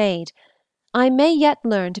perfidy has made. I may yet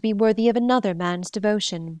learn to be worthy of another man's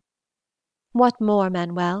devotion. What more,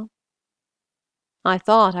 Manuel? I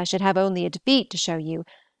thought I should have only a defeat to show you,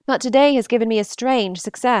 but to-day has given me a strange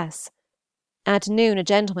success. At noon a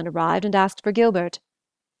gentleman arrived and asked for Gilbert.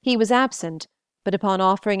 He was absent, but upon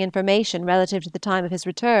offering information relative to the time of his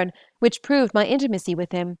return, which proved my intimacy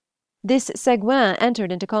with him, this Seguin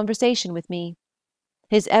entered into conversation with me.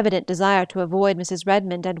 His evident desire to avoid Mrs.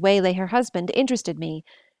 Redmond and waylay her husband interested me,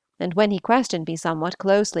 and when he questioned me somewhat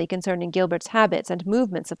closely concerning Gilbert's habits and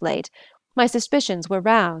movements of late, my suspicions were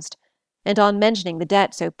roused, and on mentioning the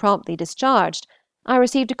debt so promptly discharged, I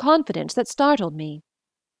received a confidence that startled me.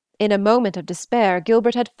 In a moment of despair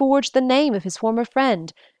Gilbert had forged the name of his former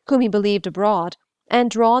friend, whom he believed abroad, and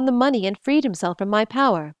drawn the money and freed himself from my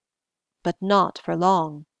power. But not for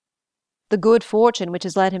long. The good fortune which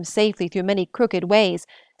has led him safely through many crooked ways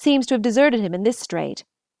seems to have deserted him in this strait,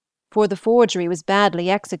 for the forgery was badly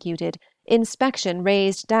executed, inspection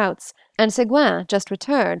raised doubts, and Seguin, just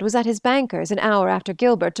returned, was at his banker's an hour after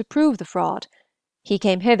Gilbert to prove the fraud. He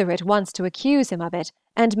came hither at once to accuse him of it,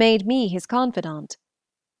 and made me his confidant.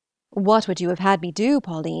 What would you have had me do,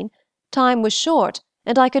 Pauline? Time was short,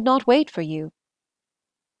 and I could not wait for you.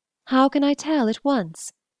 How can I tell at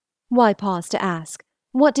once? Why pause to ask?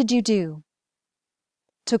 What did you do?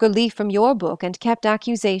 Took a leaf from your book and kept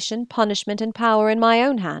accusation, punishment, and power in my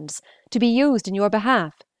own hands, to be used in your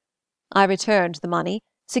behalf. I returned the money,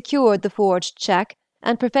 secured the forged cheque,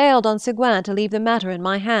 and prevailed on Seguin to leave the matter in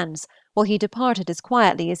my hands, while he departed as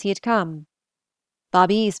quietly as he had come.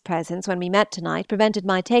 Babie's presence when we met tonight prevented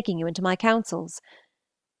my taking you into my counsels.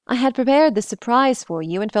 I had prepared this surprise for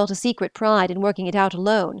you, and felt a secret pride in working it out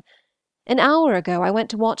alone. An hour ago I went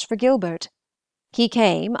to watch for Gilbert. He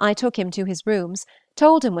came, I took him to his rooms,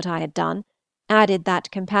 told him what I had done, added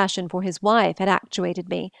that compassion for his wife had actuated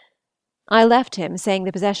me. I left him, saying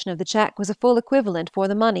the possession of the cheque was a full equivalent for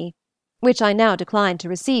the money, which I now declined to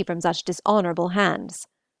receive from such dishonorable hands.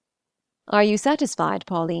 Are you satisfied,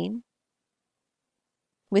 Pauline?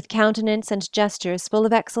 With countenance and gestures full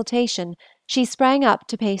of exultation, she sprang up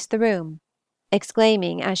to pace the room,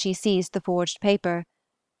 exclaiming as she seized the forged paper,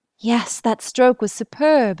 "Yes, that stroke was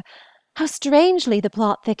superb! How strangely the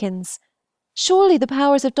plot thickens! Surely the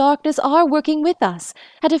powers of darkness are working with us,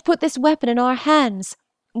 and have put this weapon in our hands,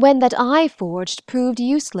 when that I forged proved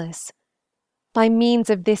useless. By means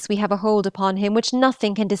of this we have a hold upon him which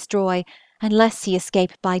nothing can destroy, unless he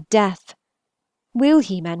escape by death. Will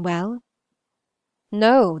he, Manuel?"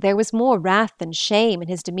 No, there was more wrath than shame in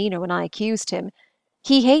his demeanor when I accused him.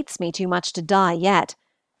 He hates me too much to die yet,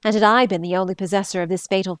 and had I been the only possessor of this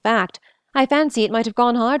fatal fact, I fancy it might have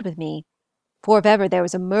gone hard with me, for if ever there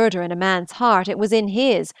was a murder in a man's heart it was in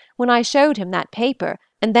his when I showed him that paper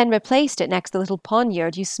and then replaced it next the little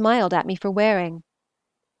poniard you smiled at me for wearing.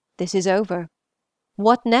 This is over.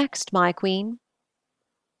 What next, my queen?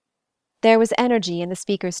 There was energy in the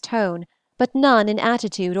speaker's tone, but none in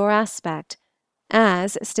attitude or aspect,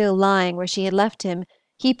 as, still lying where she had left him,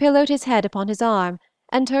 he pillowed his head upon his arm,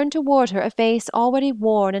 and turned toward her a face already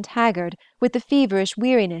worn and haggard with the feverish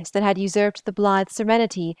weariness that had usurped the blithe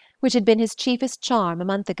serenity which had been his chiefest charm a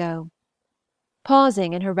month ago.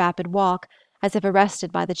 Pausing in her rapid walk, as if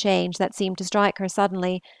arrested by the change that seemed to strike her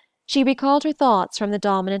suddenly, she recalled her thoughts from the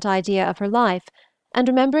dominant idea of her life, and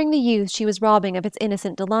remembering the youth she was robbing of its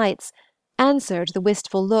innocent delights, answered the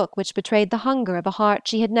wistful look which betrayed the hunger of a heart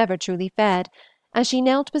she had never truly fed, as she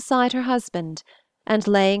knelt beside her husband, and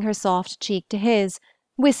laying her soft cheek to his,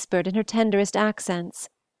 whispered in her tenderest accents,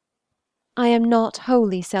 "I am not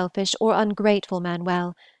wholly selfish or ungrateful,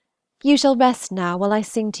 Manuel. You shall rest now while I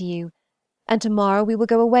sing to you, and to-morrow we will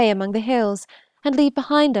go away among the hills, and leave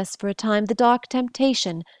behind us for a time the dark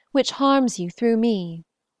temptation which harms you through me."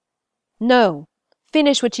 "No,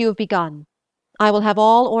 finish what you have begun. I will have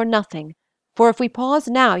all or nothing, for if we pause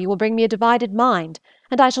now you will bring me a divided mind,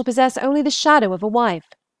 and I shall possess only the shadow of a wife.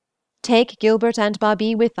 Take Gilbert and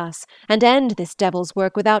Babie with us, and end this devil's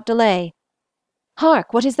work without delay.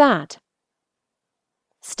 Hark, what is that?"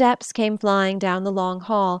 Steps came flying down the long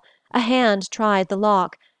hall, a hand tried the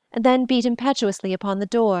lock, and then beat impetuously upon the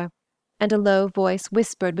door, and a low voice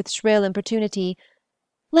whispered with shrill importunity,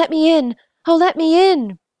 "Let me in! Oh, let me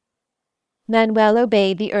in!" Manuel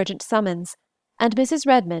obeyed the urgent summons, and Mrs.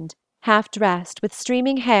 Redmond, half dressed, with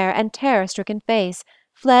streaming hair and terror-stricken face,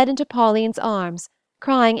 fled into Pauline's arms,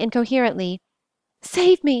 crying incoherently,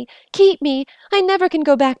 "Save me! Keep me! I never can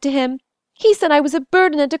go back to him! He said I was a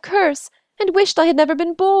burden and a curse, and wished I had never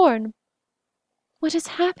been born." "What has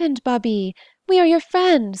happened, Babie? We are your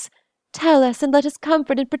friends. Tell us, and let us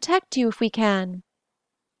comfort and protect you if we can."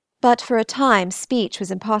 But for a time speech was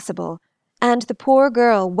impossible, and the poor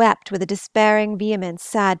girl wept with a despairing vehemence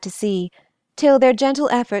sad to see, till their gentle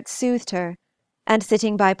efforts soothed her, and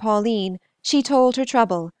sitting by Pauline, she told her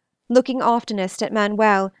trouble, looking oftenest at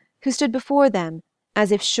Manuel, who stood before them,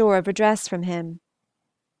 as if sure of redress from him.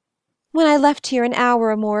 "When I left here an hour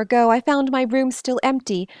or more ago, I found my room still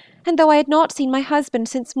empty, and though I had not seen my husband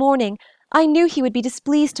since morning, I knew he would be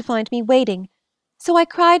displeased to find me waiting, so I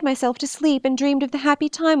cried myself to sleep and dreamed of the happy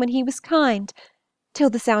time when he was kind, till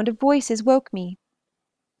the sound of voices woke me.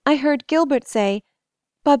 I heard Gilbert say,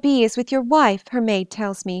 'Babie is with your wife, her maid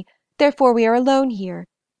tells me, therefore we are alone here.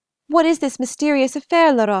 What is this mysterious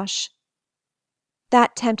affair, Laroche?'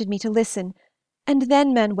 That tempted me to listen, and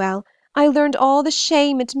then, Manuel, I learned all the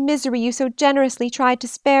shame and misery you so generously tried to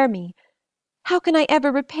spare me. How can I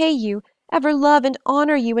ever repay you, ever love and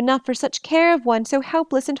honor you enough for such care of one so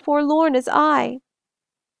helpless and forlorn as I?"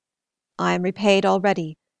 "I am repaid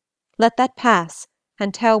already. Let that pass,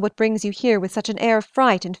 and tell what brings you here with such an air of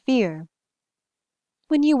fright and fear."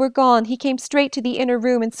 "When you were gone, he came straight to the inner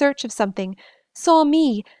room in search of something, saw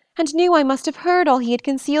me, and knew I must have heard all he had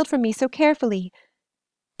concealed from me so carefully.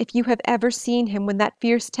 If you have ever seen him when that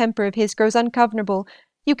fierce temper of his grows ungovernable,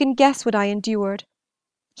 you can guess what I endured.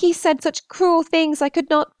 He said such cruel things I could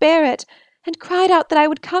not bear it, and cried out that I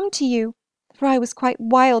would come to you, for I was quite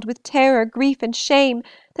wild with terror, grief, and shame,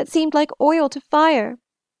 that seemed like oil to fire.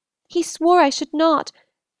 He swore I should not,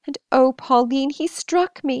 and oh, Pauline, he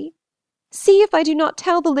struck me. See if I do not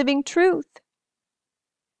tell the living truth."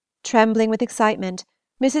 Trembling with excitement,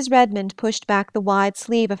 Mrs. Redmond pushed back the wide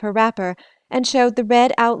sleeve of her wrapper and showed the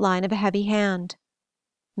red outline of a heavy hand.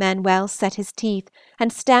 Manuel set his teeth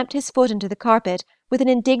and stamped his foot into the carpet with an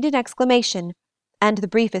indignant exclamation and the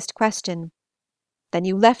briefest question, "Then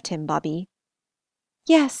you left him, Babie?"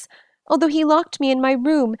 "Yes, although he locked me in my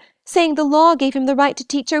room, saying the law gave him the right to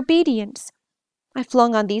teach obedience. I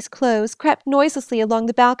flung on these clothes, crept noiselessly along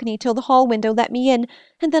the balcony till the hall window let me in,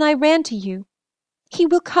 and then I ran to you. He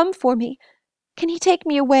will come for me. Can he take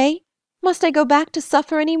me away? Must I go back to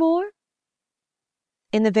suffer any more?"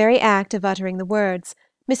 In the very act of uttering the words,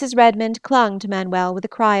 Mrs. Redmond clung to Manuel with a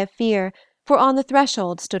cry of fear, for on the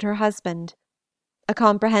threshold stood her husband. A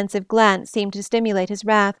comprehensive glance seemed to stimulate his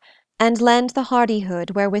wrath, and lend the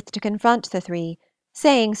hardihood wherewith to confront the three,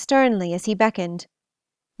 saying sternly as he beckoned,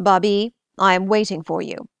 "Babie, I am waiting for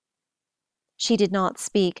you." She did not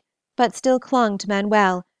speak, but still clung to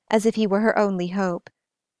Manuel as if he were her only hope.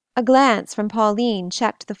 A glance from Pauline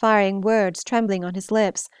checked the fiery words trembling on his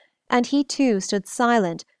lips, and he too stood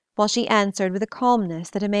silent while she answered with a calmness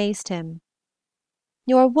that amazed him.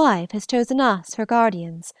 "Your wife has chosen us her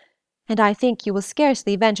guardians, and I think you will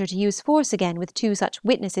scarcely venture to use force again with two such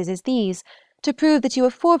witnesses as these, to prove that you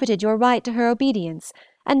have forfeited your right to her obedience,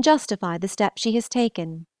 and justify the step she has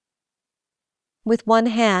taken." With one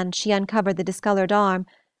hand she uncovered the discolored arm,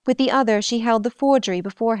 with the other she held the forgery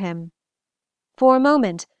before him. For a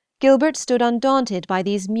moment Gilbert stood undaunted by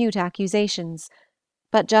these mute accusations,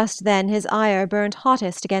 but just then his ire burned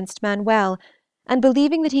hottest against Manuel, and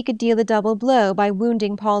believing that he could deal a double blow by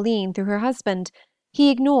wounding Pauline through her husband,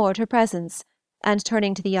 he ignored her presence, and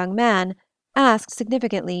turning to the young man, asked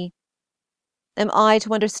significantly, "Am I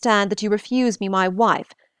to understand that you refuse me my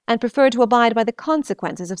wife, and prefer to abide by the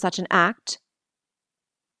consequences of such an act?"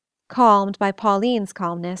 Calmed by Pauline's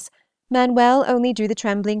calmness, Manuel only drew the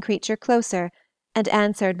trembling creature closer, and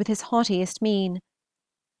answered with his haughtiest mien,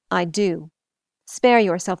 "I do. Spare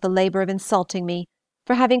yourself the labor of insulting me,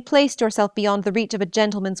 for having placed yourself beyond the reach of a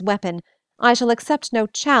gentleman's weapon, I shall accept no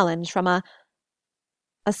challenge from a—"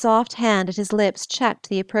 A soft hand at his lips checked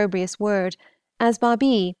the opprobrious word, as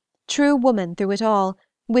Babie, true woman through it all,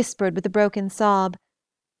 whispered with a broken sob,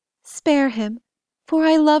 "Spare him, for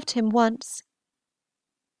I loved him once."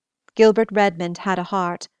 Gilbert Redmond had a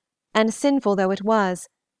heart, and sinful though it was,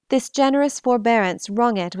 this generous forbearance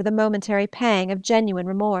wrung it with a momentary pang of genuine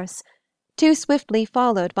remorse, too swiftly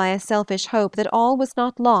followed by a selfish hope that all was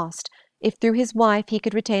not lost if through his wife he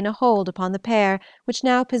could retain a hold upon the pair which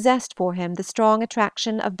now possessed for him the strong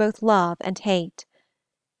attraction of both love and hate.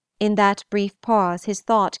 In that brief pause his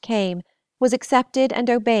thought came, was accepted and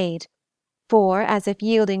obeyed, for, as if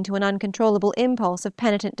yielding to an uncontrollable impulse of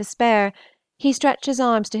penitent despair, he stretched his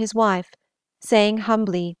arms to his wife, saying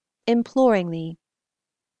humbly, imploringly,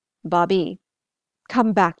 "Babie,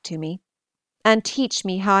 come back to me, and teach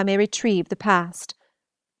me how I may retrieve the past.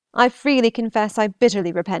 I freely confess I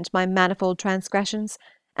bitterly repent my manifold transgressions,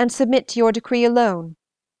 and submit to your decree alone.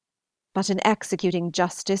 But in executing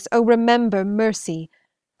justice, oh, remember mercy!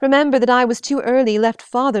 Remember that I was too early left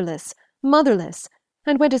fatherless, motherless,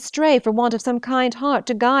 and went astray for want of some kind heart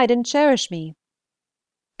to guide and cherish me.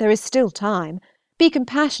 There is still time. Be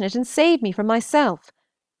compassionate and save me from myself.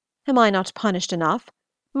 Am I not punished enough?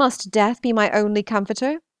 Must death be my only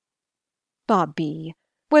comforter? Babie,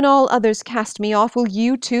 when all others cast me off, will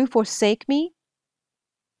you too forsake me?"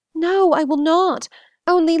 "No, I will not.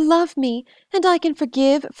 Only love me, and I can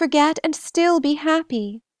forgive, forget, and still be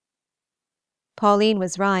happy." Pauline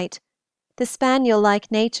was right. The spaniel-like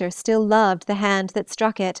nature still loved the hand that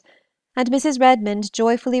struck it, and Mrs. Redmond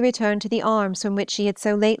joyfully returned to the arms from which she had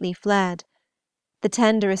so lately fled. The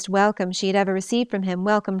tenderest welcome she had ever received from him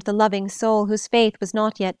welcomed the loving soul whose faith was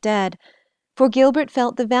not yet dead, for Gilbert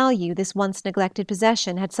felt the value this once neglected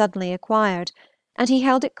possession had suddenly acquired, and he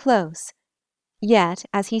held it close, yet,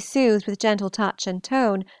 as he soothed with gentle touch and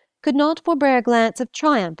tone, could not forbear a glance of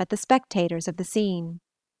triumph at the spectators of the scene.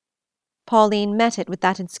 Pauline met it with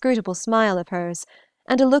that inscrutable smile of hers,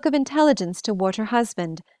 and a look of intelligence toward her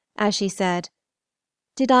husband, as she said,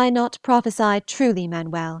 "Did I not prophesy truly,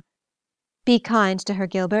 Manuel? Be kind to her,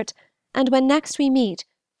 Gilbert, and when next we meet,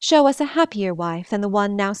 show us a happier wife than the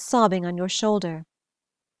one now sobbing on your shoulder.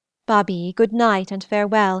 Babie, good night and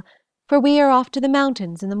farewell, for we are off to the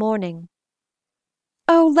mountains in the morning."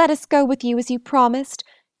 "Oh, let us go with you as you promised.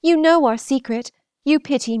 You know our secret. You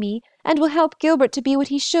pity me, and will help Gilbert to be what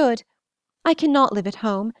he should. I cannot live at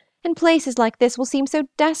home, and places like this will seem so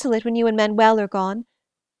desolate when you and Manuel are gone.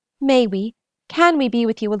 May we, can we be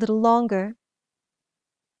with you a little longer?"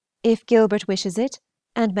 "If Gilbert wishes it,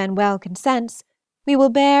 and Manuel consents, we will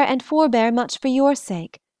bear and forbear much for your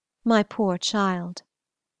sake, my poor child."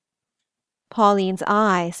 Pauline's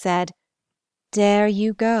eye said, "Dare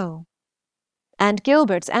you go?" And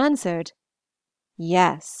Gilbert's answered,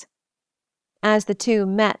 "Yes," as the two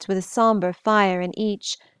met with a sombre fire in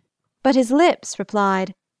each, but his lips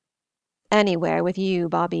replied, "Anywhere with you,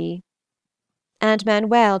 Babie." And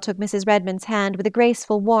Manuel took Mrs. Redmond's hand with a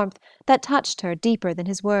graceful warmth that touched her deeper than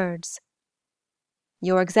his words.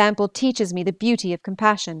 "Your example teaches me the beauty of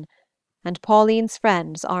compassion, and Pauline's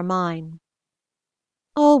friends are mine."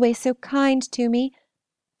 "Always so kind to me.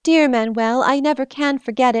 Dear Manuel, I never can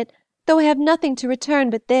forget it, though I have nothing to return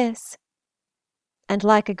but this." And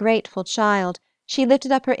like a grateful child, she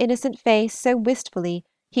lifted up her innocent face so wistfully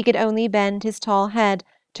he could only bend his tall head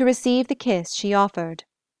to receive the kiss she offered.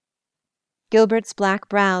 Gilbert's black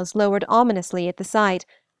brows lowered ominously at the sight,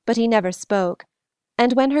 but he never spoke,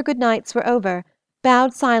 and when her good nights were over,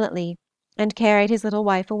 bowed silently, and carried his little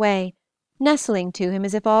wife away, nestling to him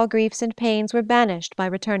as if all griefs and pains were banished by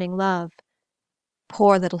returning love.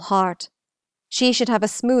 Poor little heart! She should have a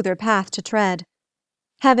smoother path to tread.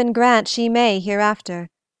 Heaven grant she may hereafter,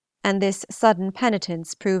 and this sudden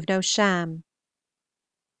penitence prove no sham.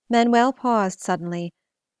 Manuel paused suddenly,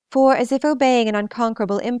 for, as if obeying an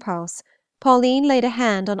unconquerable impulse, Pauline laid a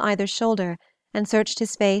hand on either shoulder and searched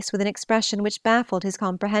his face with an expression which baffled his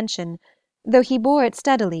comprehension, though he bore it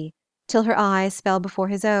steadily, till her eyes fell before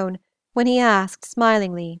his own, when he asked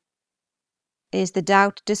smilingly, "Is the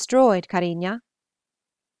doubt destroyed, Carina?"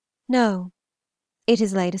 "No, it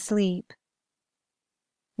is laid asleep."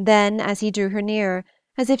 Then, as he drew her nearer,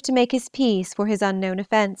 as if to make his peace for his unknown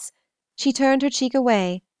offence, she turned her cheek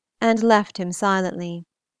away and left him silently.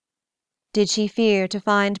 Did she fear to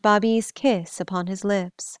find Babie's kiss upon his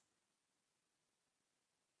lips?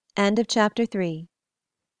 End of Chapter 3.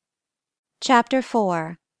 Chapter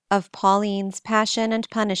 4 of Pauline's Passion and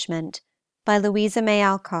Punishment by Louisa May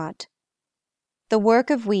Alcott. The work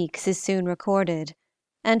of weeks is soon recorded,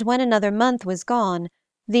 and when another month was gone,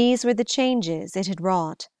 these were the changes it had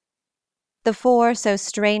wrought. The four, so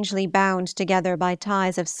strangely bound together by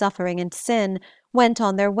ties of suffering and sin, went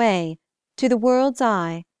on their way, to the world's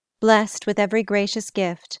eye, blessed with every gracious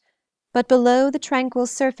gift, but below the tranquil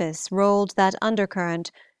surface rolled that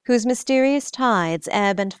undercurrent whose mysterious tides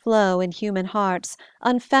ebb and flow in human hearts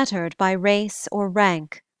unfettered by race or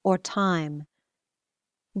rank or time.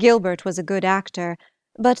 Gilbert was a good actor,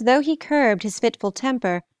 but though he curbed his fitful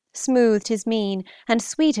temper smoothed his mien, and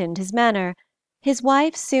sweetened his manner, his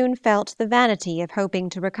wife soon felt the vanity of hoping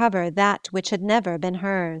to recover that which had never been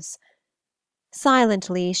hers.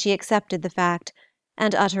 Silently she accepted the fact,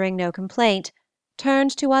 and, uttering no complaint,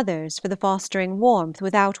 turned to others for the fostering warmth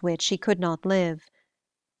without which she could not live.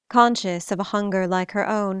 Conscious of a hunger like her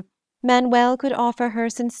own, Manuel could offer her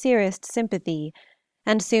sincerest sympathy,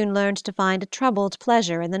 and soon learned to find a troubled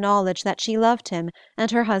pleasure in the knowledge that she loved him and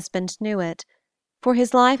her husband knew it, for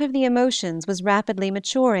his life of the emotions was rapidly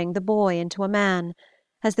maturing the boy into a man,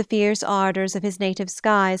 as the fierce ardors of his native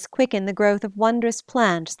skies quicken the growth of wondrous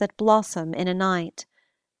plants that blossom in a night.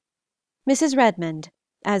 Mrs. Redmond,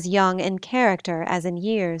 as young in character as in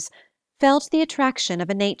years, felt the attraction of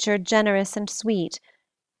a nature generous and sweet,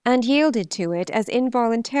 and yielded to it as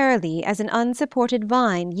involuntarily as an unsupported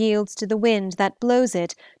vine yields to the wind that blows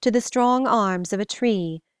it to the strong arms of a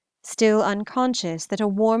tree, still unconscious that a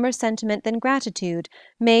warmer sentiment than gratitude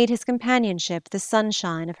made his companionship the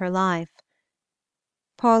sunshine of her life.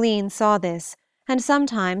 Pauline saw this, and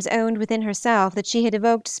sometimes owned within herself that she had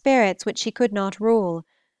evoked spirits which she could not rule.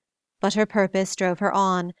 But her purpose drove her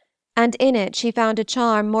on, and in it she found a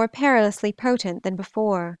charm more perilously potent than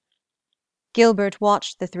before. Gilbert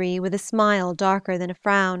watched the three with a smile darker than a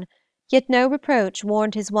frown, yet no reproach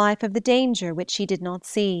warned his wife of the danger which she did not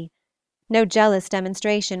see. No jealous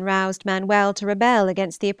demonstration roused Manuel to rebel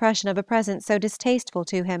against the oppression of a presence so distasteful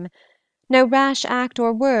to him. No rash act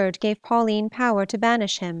or word gave Pauline power to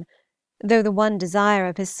banish him, though the one desire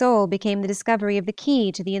of his soul became the discovery of the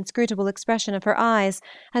key to the inscrutable expression of her eyes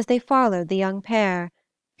as they followed the young pair,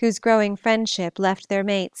 whose growing friendship left their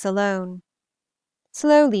mates alone.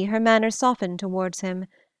 Slowly her manner softened towards him.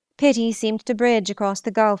 Pity seemed to bridge across the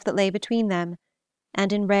gulf that lay between them,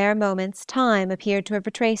 and in rare moments time appeared to have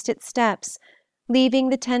retraced its steps, leaving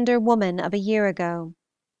the tender woman of a year ago.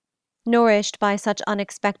 Nourished by such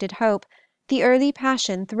unexpected hope, the early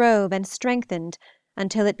passion throve and strengthened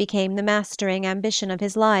until it became the mastering ambition of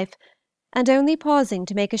his life, and only pausing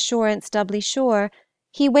to make assurance doubly sure,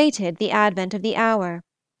 he waited the advent of the hour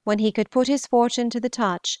when he could put his fortune to the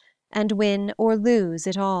touch and win or lose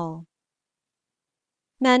it all.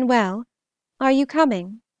 "Manuel, are you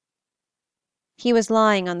coming?" He was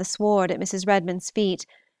lying on the sward at Mrs. Redmond's feet,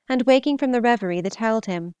 and waking from the reverie that held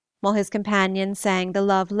him, while his companion sang the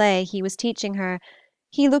love lay he was teaching her,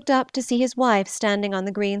 he looked up to see his wife standing on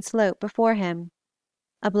the green slope before him.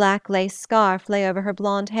 A black lace scarf lay over her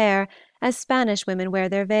blonde hair, as Spanish women wear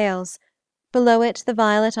their veils. Below it the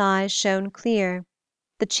violet eyes shone clear.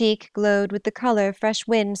 The cheek glowed with the color fresh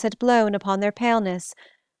winds had blown upon their paleness,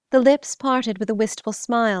 the lips parted with a wistful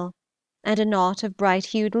smile, and a knot of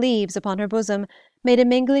bright-hued leaves upon her bosom made a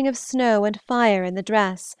mingling of snow and fire in the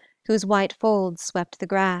dress, whose white folds swept the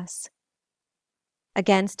grass.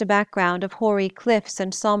 Against a background of hoary cliffs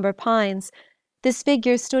and sombre pines, this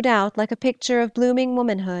figure stood out like a picture of blooming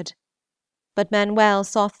womanhood. But Manuel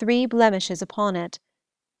saw 3 blemishes upon it.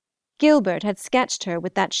 Gilbert had sketched her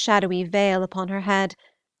with that shadowy veil upon her head.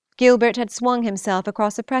 Gilbert had swung himself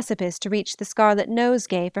across a precipice to reach the scarlet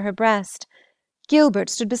nosegay for her breast. Gilbert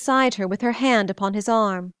stood beside her with her hand upon his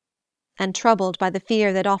arm. And troubled by the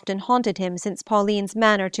fear that often haunted him since Pauline's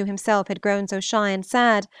manner to himself had grown so shy and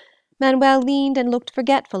sad, Manuel leaned and looked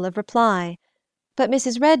forgetful of reply. But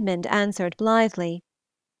Mrs. Redmond answered blithely,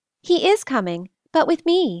 "He is coming, but with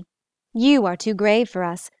me. You are too grave for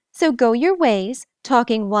us, so go your ways,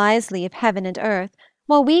 talking wisely of heaven and earth,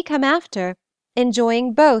 while we come after,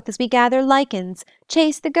 enjoying both as we gather lichens,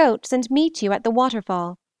 chase the goats, and meet you at the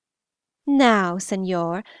waterfall. Now,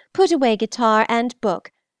 señor, put away guitar and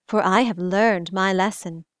book, for I have learned my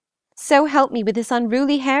lesson. So help me with this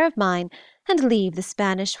unruly hair of mine, and leave the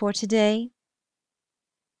Spanish for today."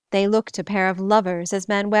 They looked a pair of lovers as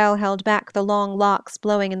Manuel held back the long locks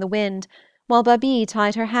blowing in the wind, while Babie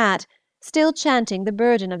tied her hat, still chanting the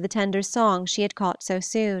burden of the tender song she had caught so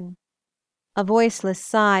soon. A voiceless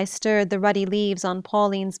sigh stirred the ruddy leaves on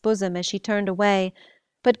Pauline's bosom as she turned away,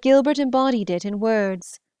 but Gilbert embodied it in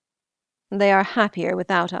words. "They are happier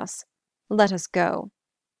without us. Let us go."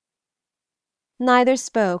 Neither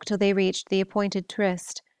spoke till they reached the appointed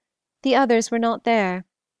tryst. The others were not there,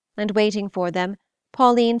 and waiting for them,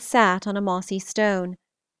 Pauline sat on a mossy stone.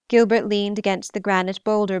 Gilbert leaned against the granite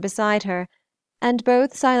boulder beside her, and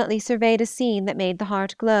both silently surveyed a scene that made the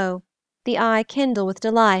heart glow, the eye kindle with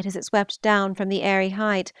delight as it swept down from the airy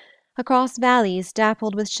height, across valleys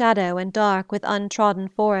dappled with shadow and dark with untrodden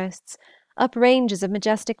forests, up ranges of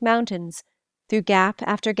majestic mountains, through gap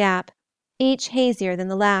after gap, each hazier than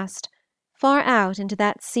the last, far out into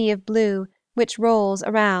that sea of blue which rolls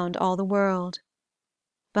around all the world.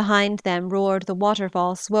 Behind them roared the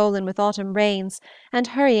waterfall swollen with autumn rains, and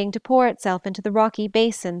hurrying to pour itself into the rocky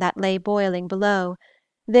basin that lay boiling below,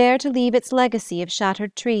 there to leave its legacy of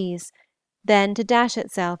shattered trees, then to dash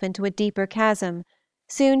itself into a deeper chasm,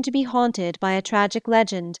 soon to be haunted by a tragic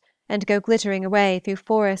legend and go glittering away through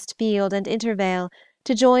forest, field, and intervale,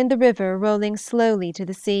 to join the river rolling slowly to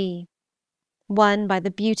the sea. Won by the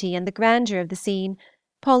beauty and the grandeur of the scene,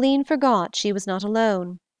 Pauline forgot she was not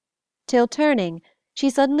alone, till, turning, she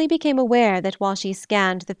suddenly became aware that while she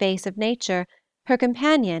scanned the face of nature, her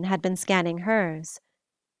companion had been scanning hers.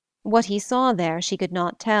 What he saw there she could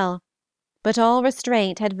not tell, but all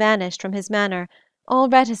restraint had vanished from his manner, all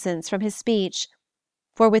reticence from his speech,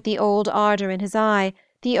 for with the old ardor in his eye,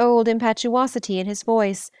 the old impetuosity in his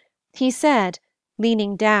voice, he said,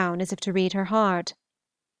 leaning down as if to read her heart,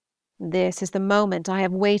 "This is the moment I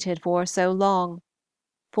have waited for so long.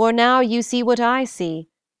 For now you see what I see,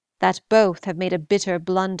 that both have made a bitter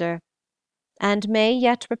blunder, and may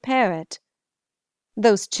yet repair it.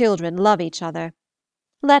 Those children love each other.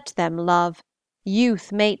 Let them love.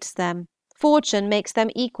 Youth mates them. Fortune makes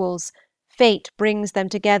them equals. Fate brings them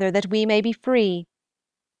together that we may be free.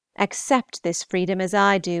 Accept this freedom as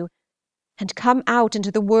I do, and come out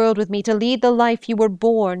into the world with me to lead the life you were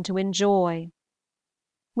born to enjoy."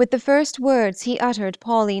 With the first words he uttered,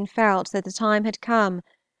 Pauline felt that the time had come,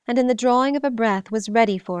 and in the drawing of a breath was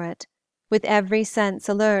ready for it, with every sense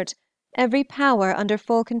alert, every power under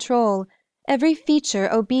full control, every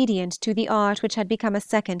feature obedient to the art which had become a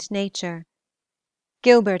second nature.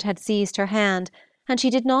 Gilbert had seized her hand, and she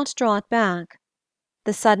did not draw it back.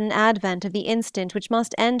 The sudden advent of the instant which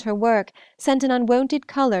must end her work sent an unwonted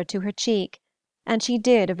color to her cheek, and she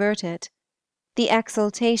did avert it. The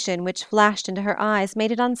exultation which flashed into her eyes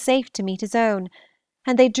made it unsafe to meet his own,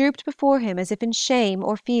 and they drooped before him as if in shame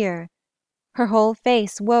or fear. Her whole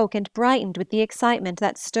face woke and brightened with the excitement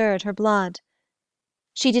that stirred her blood.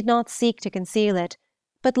 She did not seek to conceal it,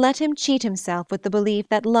 but let him cheat himself with the belief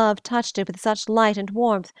that love touched it with such light and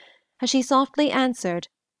warmth, as she softly answered,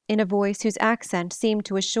 in a voice whose accent seemed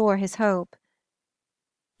to assure his hope,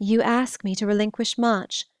 "You ask me to relinquish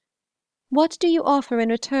much. What do you offer in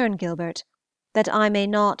return, Gilbert, that I may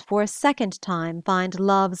not for a second time find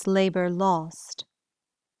love's labor lost?"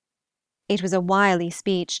 It was a wily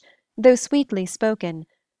speech, though sweetly spoken,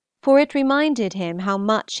 for it reminded him how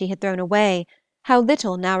much she had thrown away, how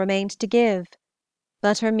little now remained to give.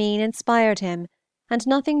 But her mien inspired him, and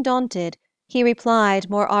nothing daunted, he replied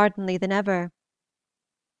more ardently than ever,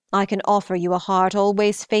 "I can offer you a heart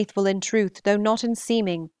always faithful in truth, though not in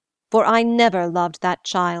seeming, for I never loved that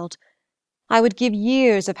child. I would give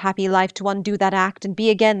years of happy life to undo that act and be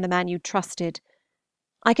again the man you trusted.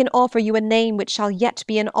 I can offer you a name which shall yet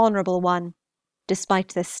be an honorable one, despite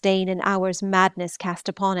the stain an hour's madness cast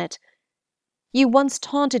upon it. You once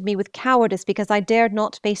taunted me with cowardice because I dared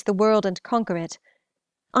not face the world and conquer it.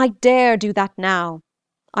 I dare do that now.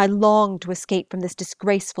 I long to escape from this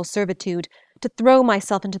disgraceful servitude, to throw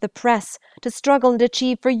myself into the press, to struggle and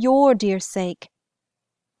achieve for your dear sake.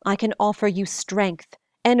 I can offer you strength,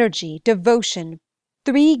 energy, devotion,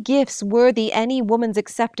 3 gifts worthy any woman's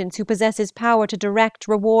acceptance who possesses power to direct,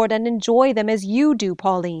 reward, and enjoy them as you do,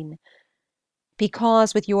 Pauline.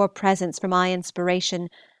 Because with your presence for my inspiration,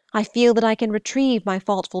 I feel that I can retrieve my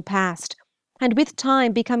faultful past, and with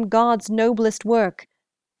time become God's noblest work,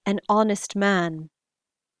 an honest man.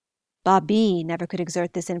 Babie never could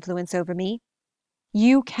exert this influence over me.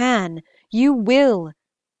 You can, you will,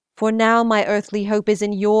 for now my earthly hope is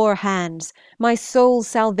in your hands, my soul's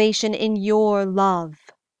salvation in your love."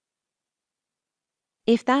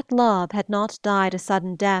 If that love had not died a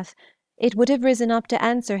sudden death, it would have risen up to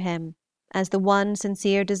answer him, as the one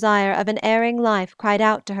sincere desire of an erring life cried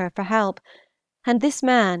out to her for help, and this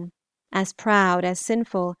man, as proud as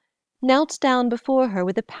sinful, knelt down before her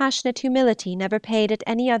with a passionate humility never paid at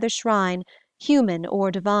any other shrine, human or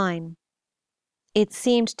divine. It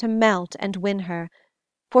seemed to melt and win her,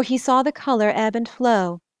 for he saw the color ebb and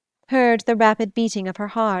flow, heard the rapid beating of her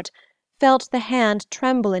heart, felt the hand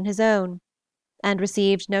tremble in his own, and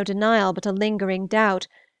received no denial but a lingering doubt,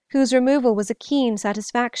 whose removal was a keen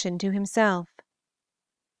satisfaction to himself.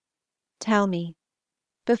 "Tell me,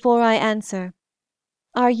 before I answer,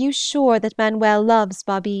 are you sure that Manuel loves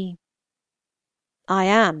Babie?" "I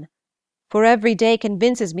am, for every day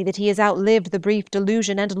convinces me that he has outlived the brief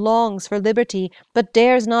delusion and longs for liberty, but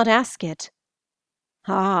dares not ask it.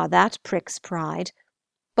 Ah, that pricks pride.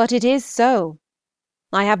 But it is so.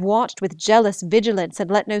 I have watched with jealous vigilance and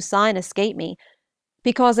let no sign escape me,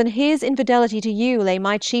 because in his infidelity to you lay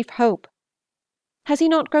my chief hope. Has he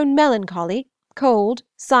not grown melancholy, cold,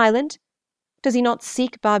 silent? Does he not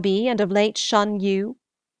seek Babie, and of late shun you?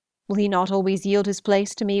 Will he not always yield his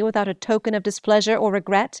place to me without a token of displeasure or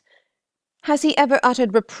regret? Has he ever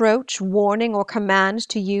uttered reproach, warning, or command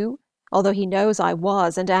to you, although he knows I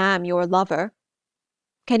was and am your lover?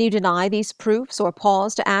 Can you deny these proofs, or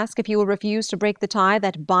pause to ask if you will refuse to break the tie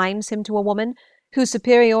that binds him to a woman, whose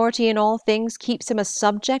superiority in all things keeps him a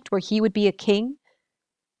subject where he would be a king?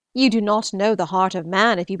 You do not know the heart of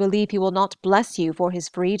man if you believe he will not bless you for his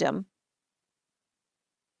freedom."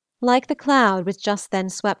 Like the cloud which just then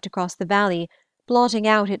swept across the valley, blotting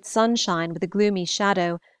out its sunshine with a gloomy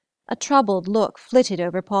shadow, a troubled look flitted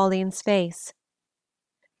over Pauline's face.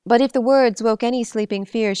 But if the words woke any sleeping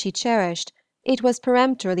fear she cherished, it was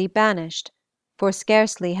peremptorily banished, for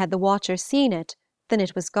scarcely had the watcher seen it than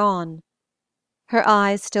it was gone. Her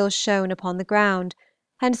eyes still shone upon the ground,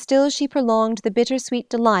 and still she prolonged the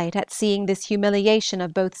bitter-sweet delight at seeing this humiliation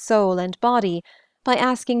of both soul and body by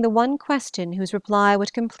asking the one question whose reply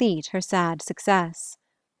would complete her sad success.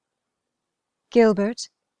 "Gilbert,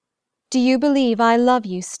 do you believe I love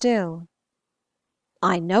you still?"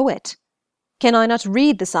 "I know it. Can I not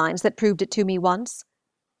read the signs that proved it to me once?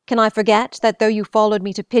 Can I forget that though you followed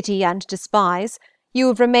me to pity and despise, you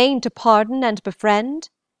have remained to pardon and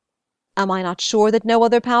befriend? Am I not sure that no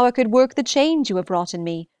other power could work the change you have wrought in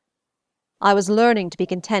me? I was learning to be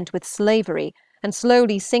content with slavery, and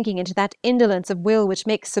slowly sinking into that indolence of will which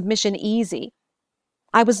makes submission easy.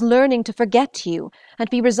 I was learning to forget you, and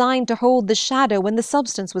be resigned to hold the shadow when the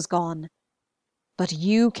substance was gone. But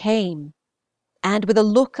you came, and with a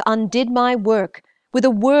look undid my work, with a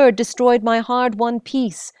word destroyed my hard-won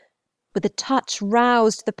peace, with a touch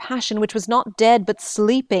roused the passion which was not dead but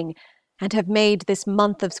sleeping, and have made this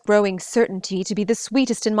month of growing certainty to be the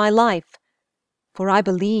sweetest in my life. For I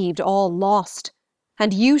believed all lost,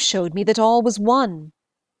 and you showed me that all was won.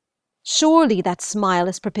 Surely that smile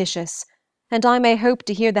is propitious, and I may hope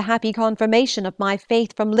to hear the happy confirmation of my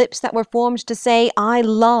faith from lips that were formed to say, I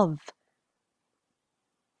love."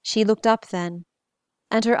 She looked up then,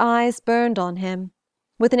 and her eyes burned on him,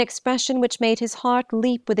 with an expression which made his heart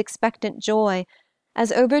leap with expectant joy,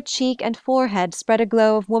 as over cheek and forehead spread a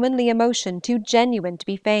glow of womanly emotion too genuine to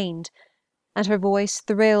be feigned, and her voice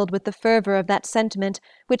thrilled with the fervor of that sentiment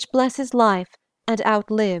which blesses life and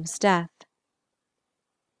outlives death.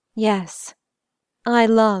 "Yes, I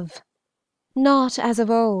love, not as of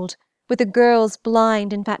old, with a girl's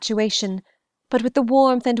blind infatuation, but with the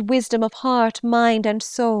warmth and wisdom of heart, mind, and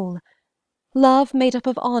soul. Love made up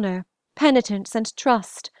of honor, penitence, and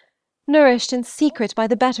trust, nourished in secret by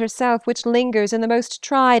the better self which lingers in the most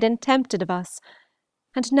tried and tempted of us,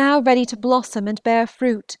 and now ready to blossom and bear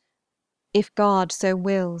fruit, if God so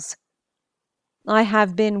wills. I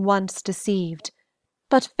have been once deceived,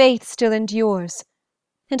 but faith still endures,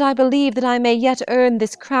 and I believe that I may yet earn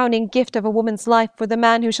this crowning gift of a woman's life for the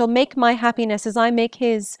man who shall make my happiness as I make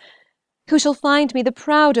his, who shall find me the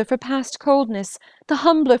prouder for past coldness, the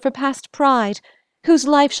humbler for past pride, whose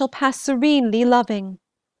life shall pass serenely loving.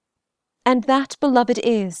 And that beloved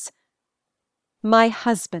is my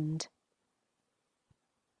husband."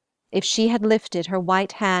 If she had lifted her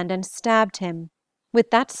white hand and stabbed him, with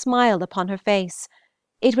that smile upon her face,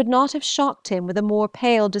 it would not have shocked him with a more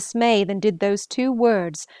pale dismay than did those two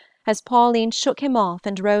words, as Pauline shook him off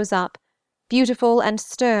and rose up, beautiful and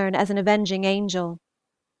stern as an avenging angel.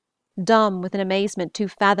 Dumb with an amazement too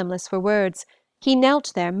fathomless for words, he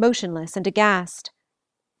knelt there motionless and aghast.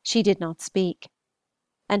 She did not speak,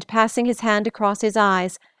 and passing his hand across his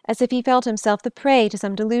eyes, as if he felt himself the prey to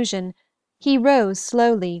some delusion, he rose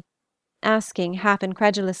slowly, asking half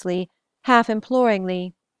incredulously, half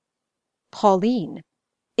imploringly, "Pauline,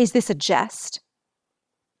 is this a jest?"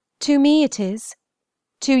 "To me it is,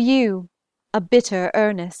 to you a bitter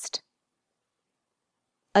earnest."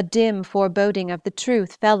 A dim foreboding of the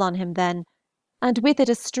truth fell on him then, and with it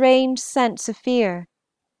a strange sense of fear,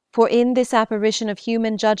 for in this apparition of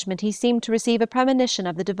human judgment he seemed to receive a premonition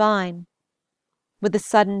of the divine. With a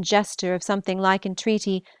sudden gesture of something like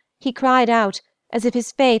entreaty, he cried out, as if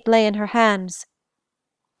his fate lay in her hands,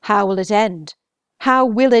 "How will it end? How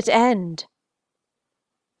will it end?"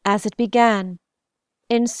 "As it began,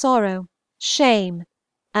 in sorrow, shame,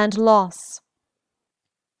 and loss."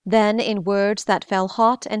 Then, in words that fell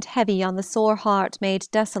hot and heavy on the sore heart made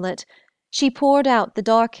desolate, she poured out the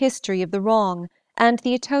dark history of the wrong and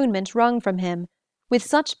the atonement wrung from him, with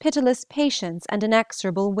such pitiless patience and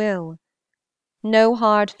inexorable will. No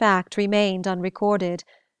hard fact remained unrecorded,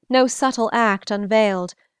 no subtle act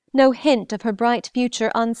unveiled, no hint of her bright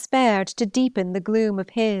future unspared to deepen the gloom of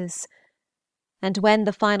his. And when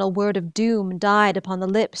the final word of doom died upon the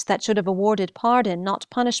lips that should have awarded pardon, not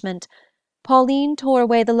punishment, Pauline tore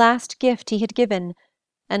away the last gift he had given,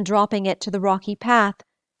 and dropping it to the rocky path,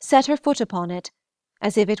 set her foot upon it,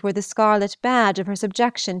 as if it were the scarlet badge of her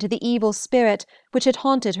subjection to the evil spirit which had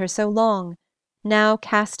haunted her so long, now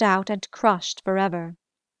cast out and crushed forever.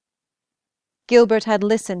 Gilbert had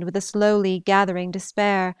listened with a slowly gathering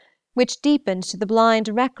despair, which deepened to the blind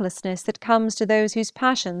recklessness that comes to those whose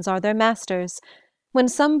passions are their masters, when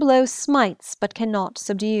some blow smites but cannot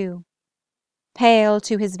subdue. Pale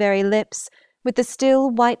to his very lips, with the still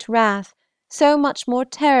white wrath, so much more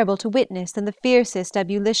terrible to witness than the fiercest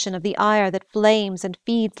ebullition of the ire that flames and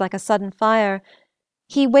feeds like a sudden fire,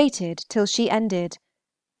 he waited till she ended,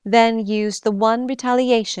 then used the one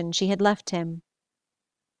retaliation she had left him.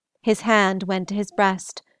 His hand went to his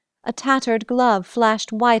breast, a tattered glove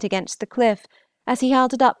flashed white against the cliff as he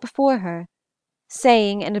held it up before her,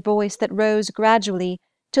 saying in a voice that rose gradually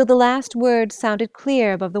till the last words sounded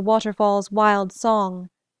clear above the waterfall's wild song,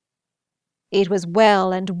 "It was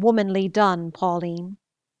well and womanly done, Pauline,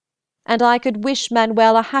 and I could wish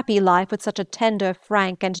Manuel a happy life with such a tender,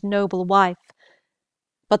 frank, and noble wife.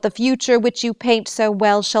 But the future which you paint so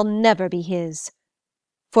well shall never be his.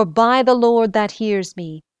 For by the Lord that hears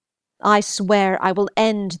me, I swear I will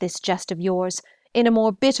end this jest of yours in a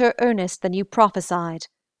more bitter earnest than you prophesied.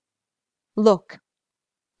 Look,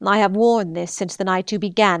 I have worn this since the night you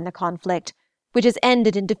began the conflict, which has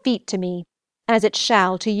ended in defeat to me, as it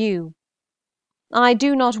shall to you. I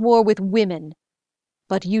do not war with women,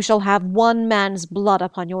 but you shall have one man's blood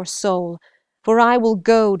upon your soul, for I will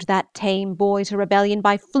goad that tame boy to rebellion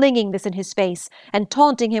by flinging this in his face and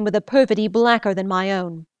taunting him with a perfidy blacker than my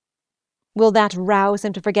own. Will that rouse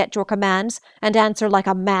him to forget your commands and answer like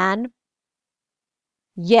a man?"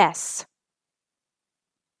 "Yes."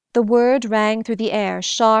 The word rang through the air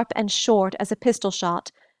sharp and short as a pistol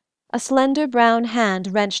shot. A slender brown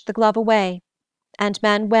hand wrenched the glove away, and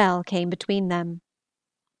Manuel came between them.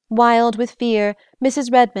 Wild with fear,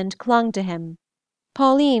 Mrs. Redmond clung to him.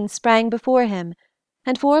 Pauline sprang before him,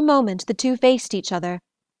 and for a moment the two faced each other,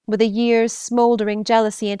 with a year's smouldering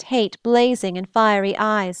jealousy and hate blazing in fiery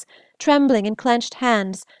eyes, trembling in clenched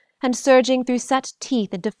hands, and surging through set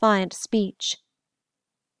teeth in defiant speech.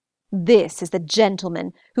 "This is the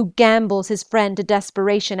gentleman who gambles his friend to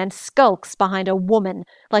desperation and skulks behind a woman,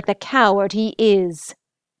 like the coward he is,"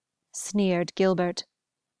 sneered Gilbert.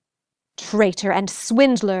 "Traitor and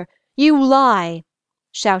swindler, you lie!"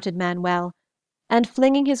 shouted Manuel, and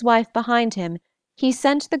flinging his wife behind him, he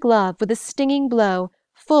sent the glove with a stinging blow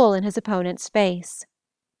full in his opponent's face.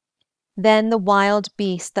 Then the wild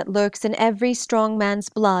beast that lurks in every strong man's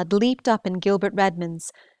blood leaped up in Gilbert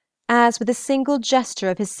Redmond's, as with a single gesture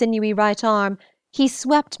of his sinewy right arm he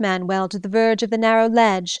swept Manuel to the verge of the narrow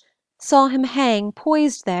ledge, saw him hang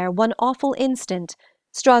poised there one awful instant,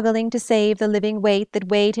 struggling to save the living weight that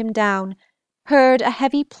weighed him down, heard a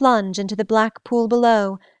heavy plunge into the black pool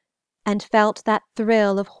below, and felt that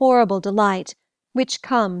thrill of horrible delight which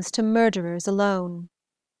comes to murderers alone.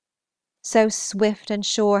 So swift and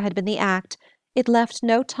sure had been the act, it left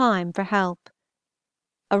no time for help.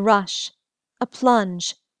 A rush, a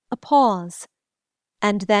plunge, a pause,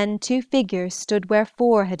 and then two figures stood where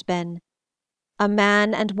four had been, a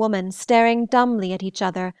man and woman staring dumbly at each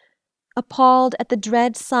other, appalled at the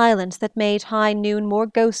dread silence that made high noon more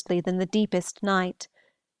ghostly than the deepest night.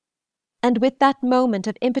 And with that moment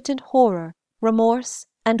of impotent horror, remorse,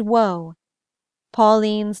 and woe,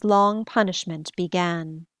 Pauline's long punishment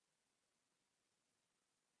began.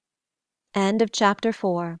 End of chapter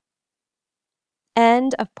 4.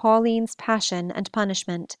 End of Pauline's Passion and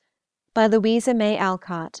Punishment by Louisa May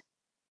Alcott.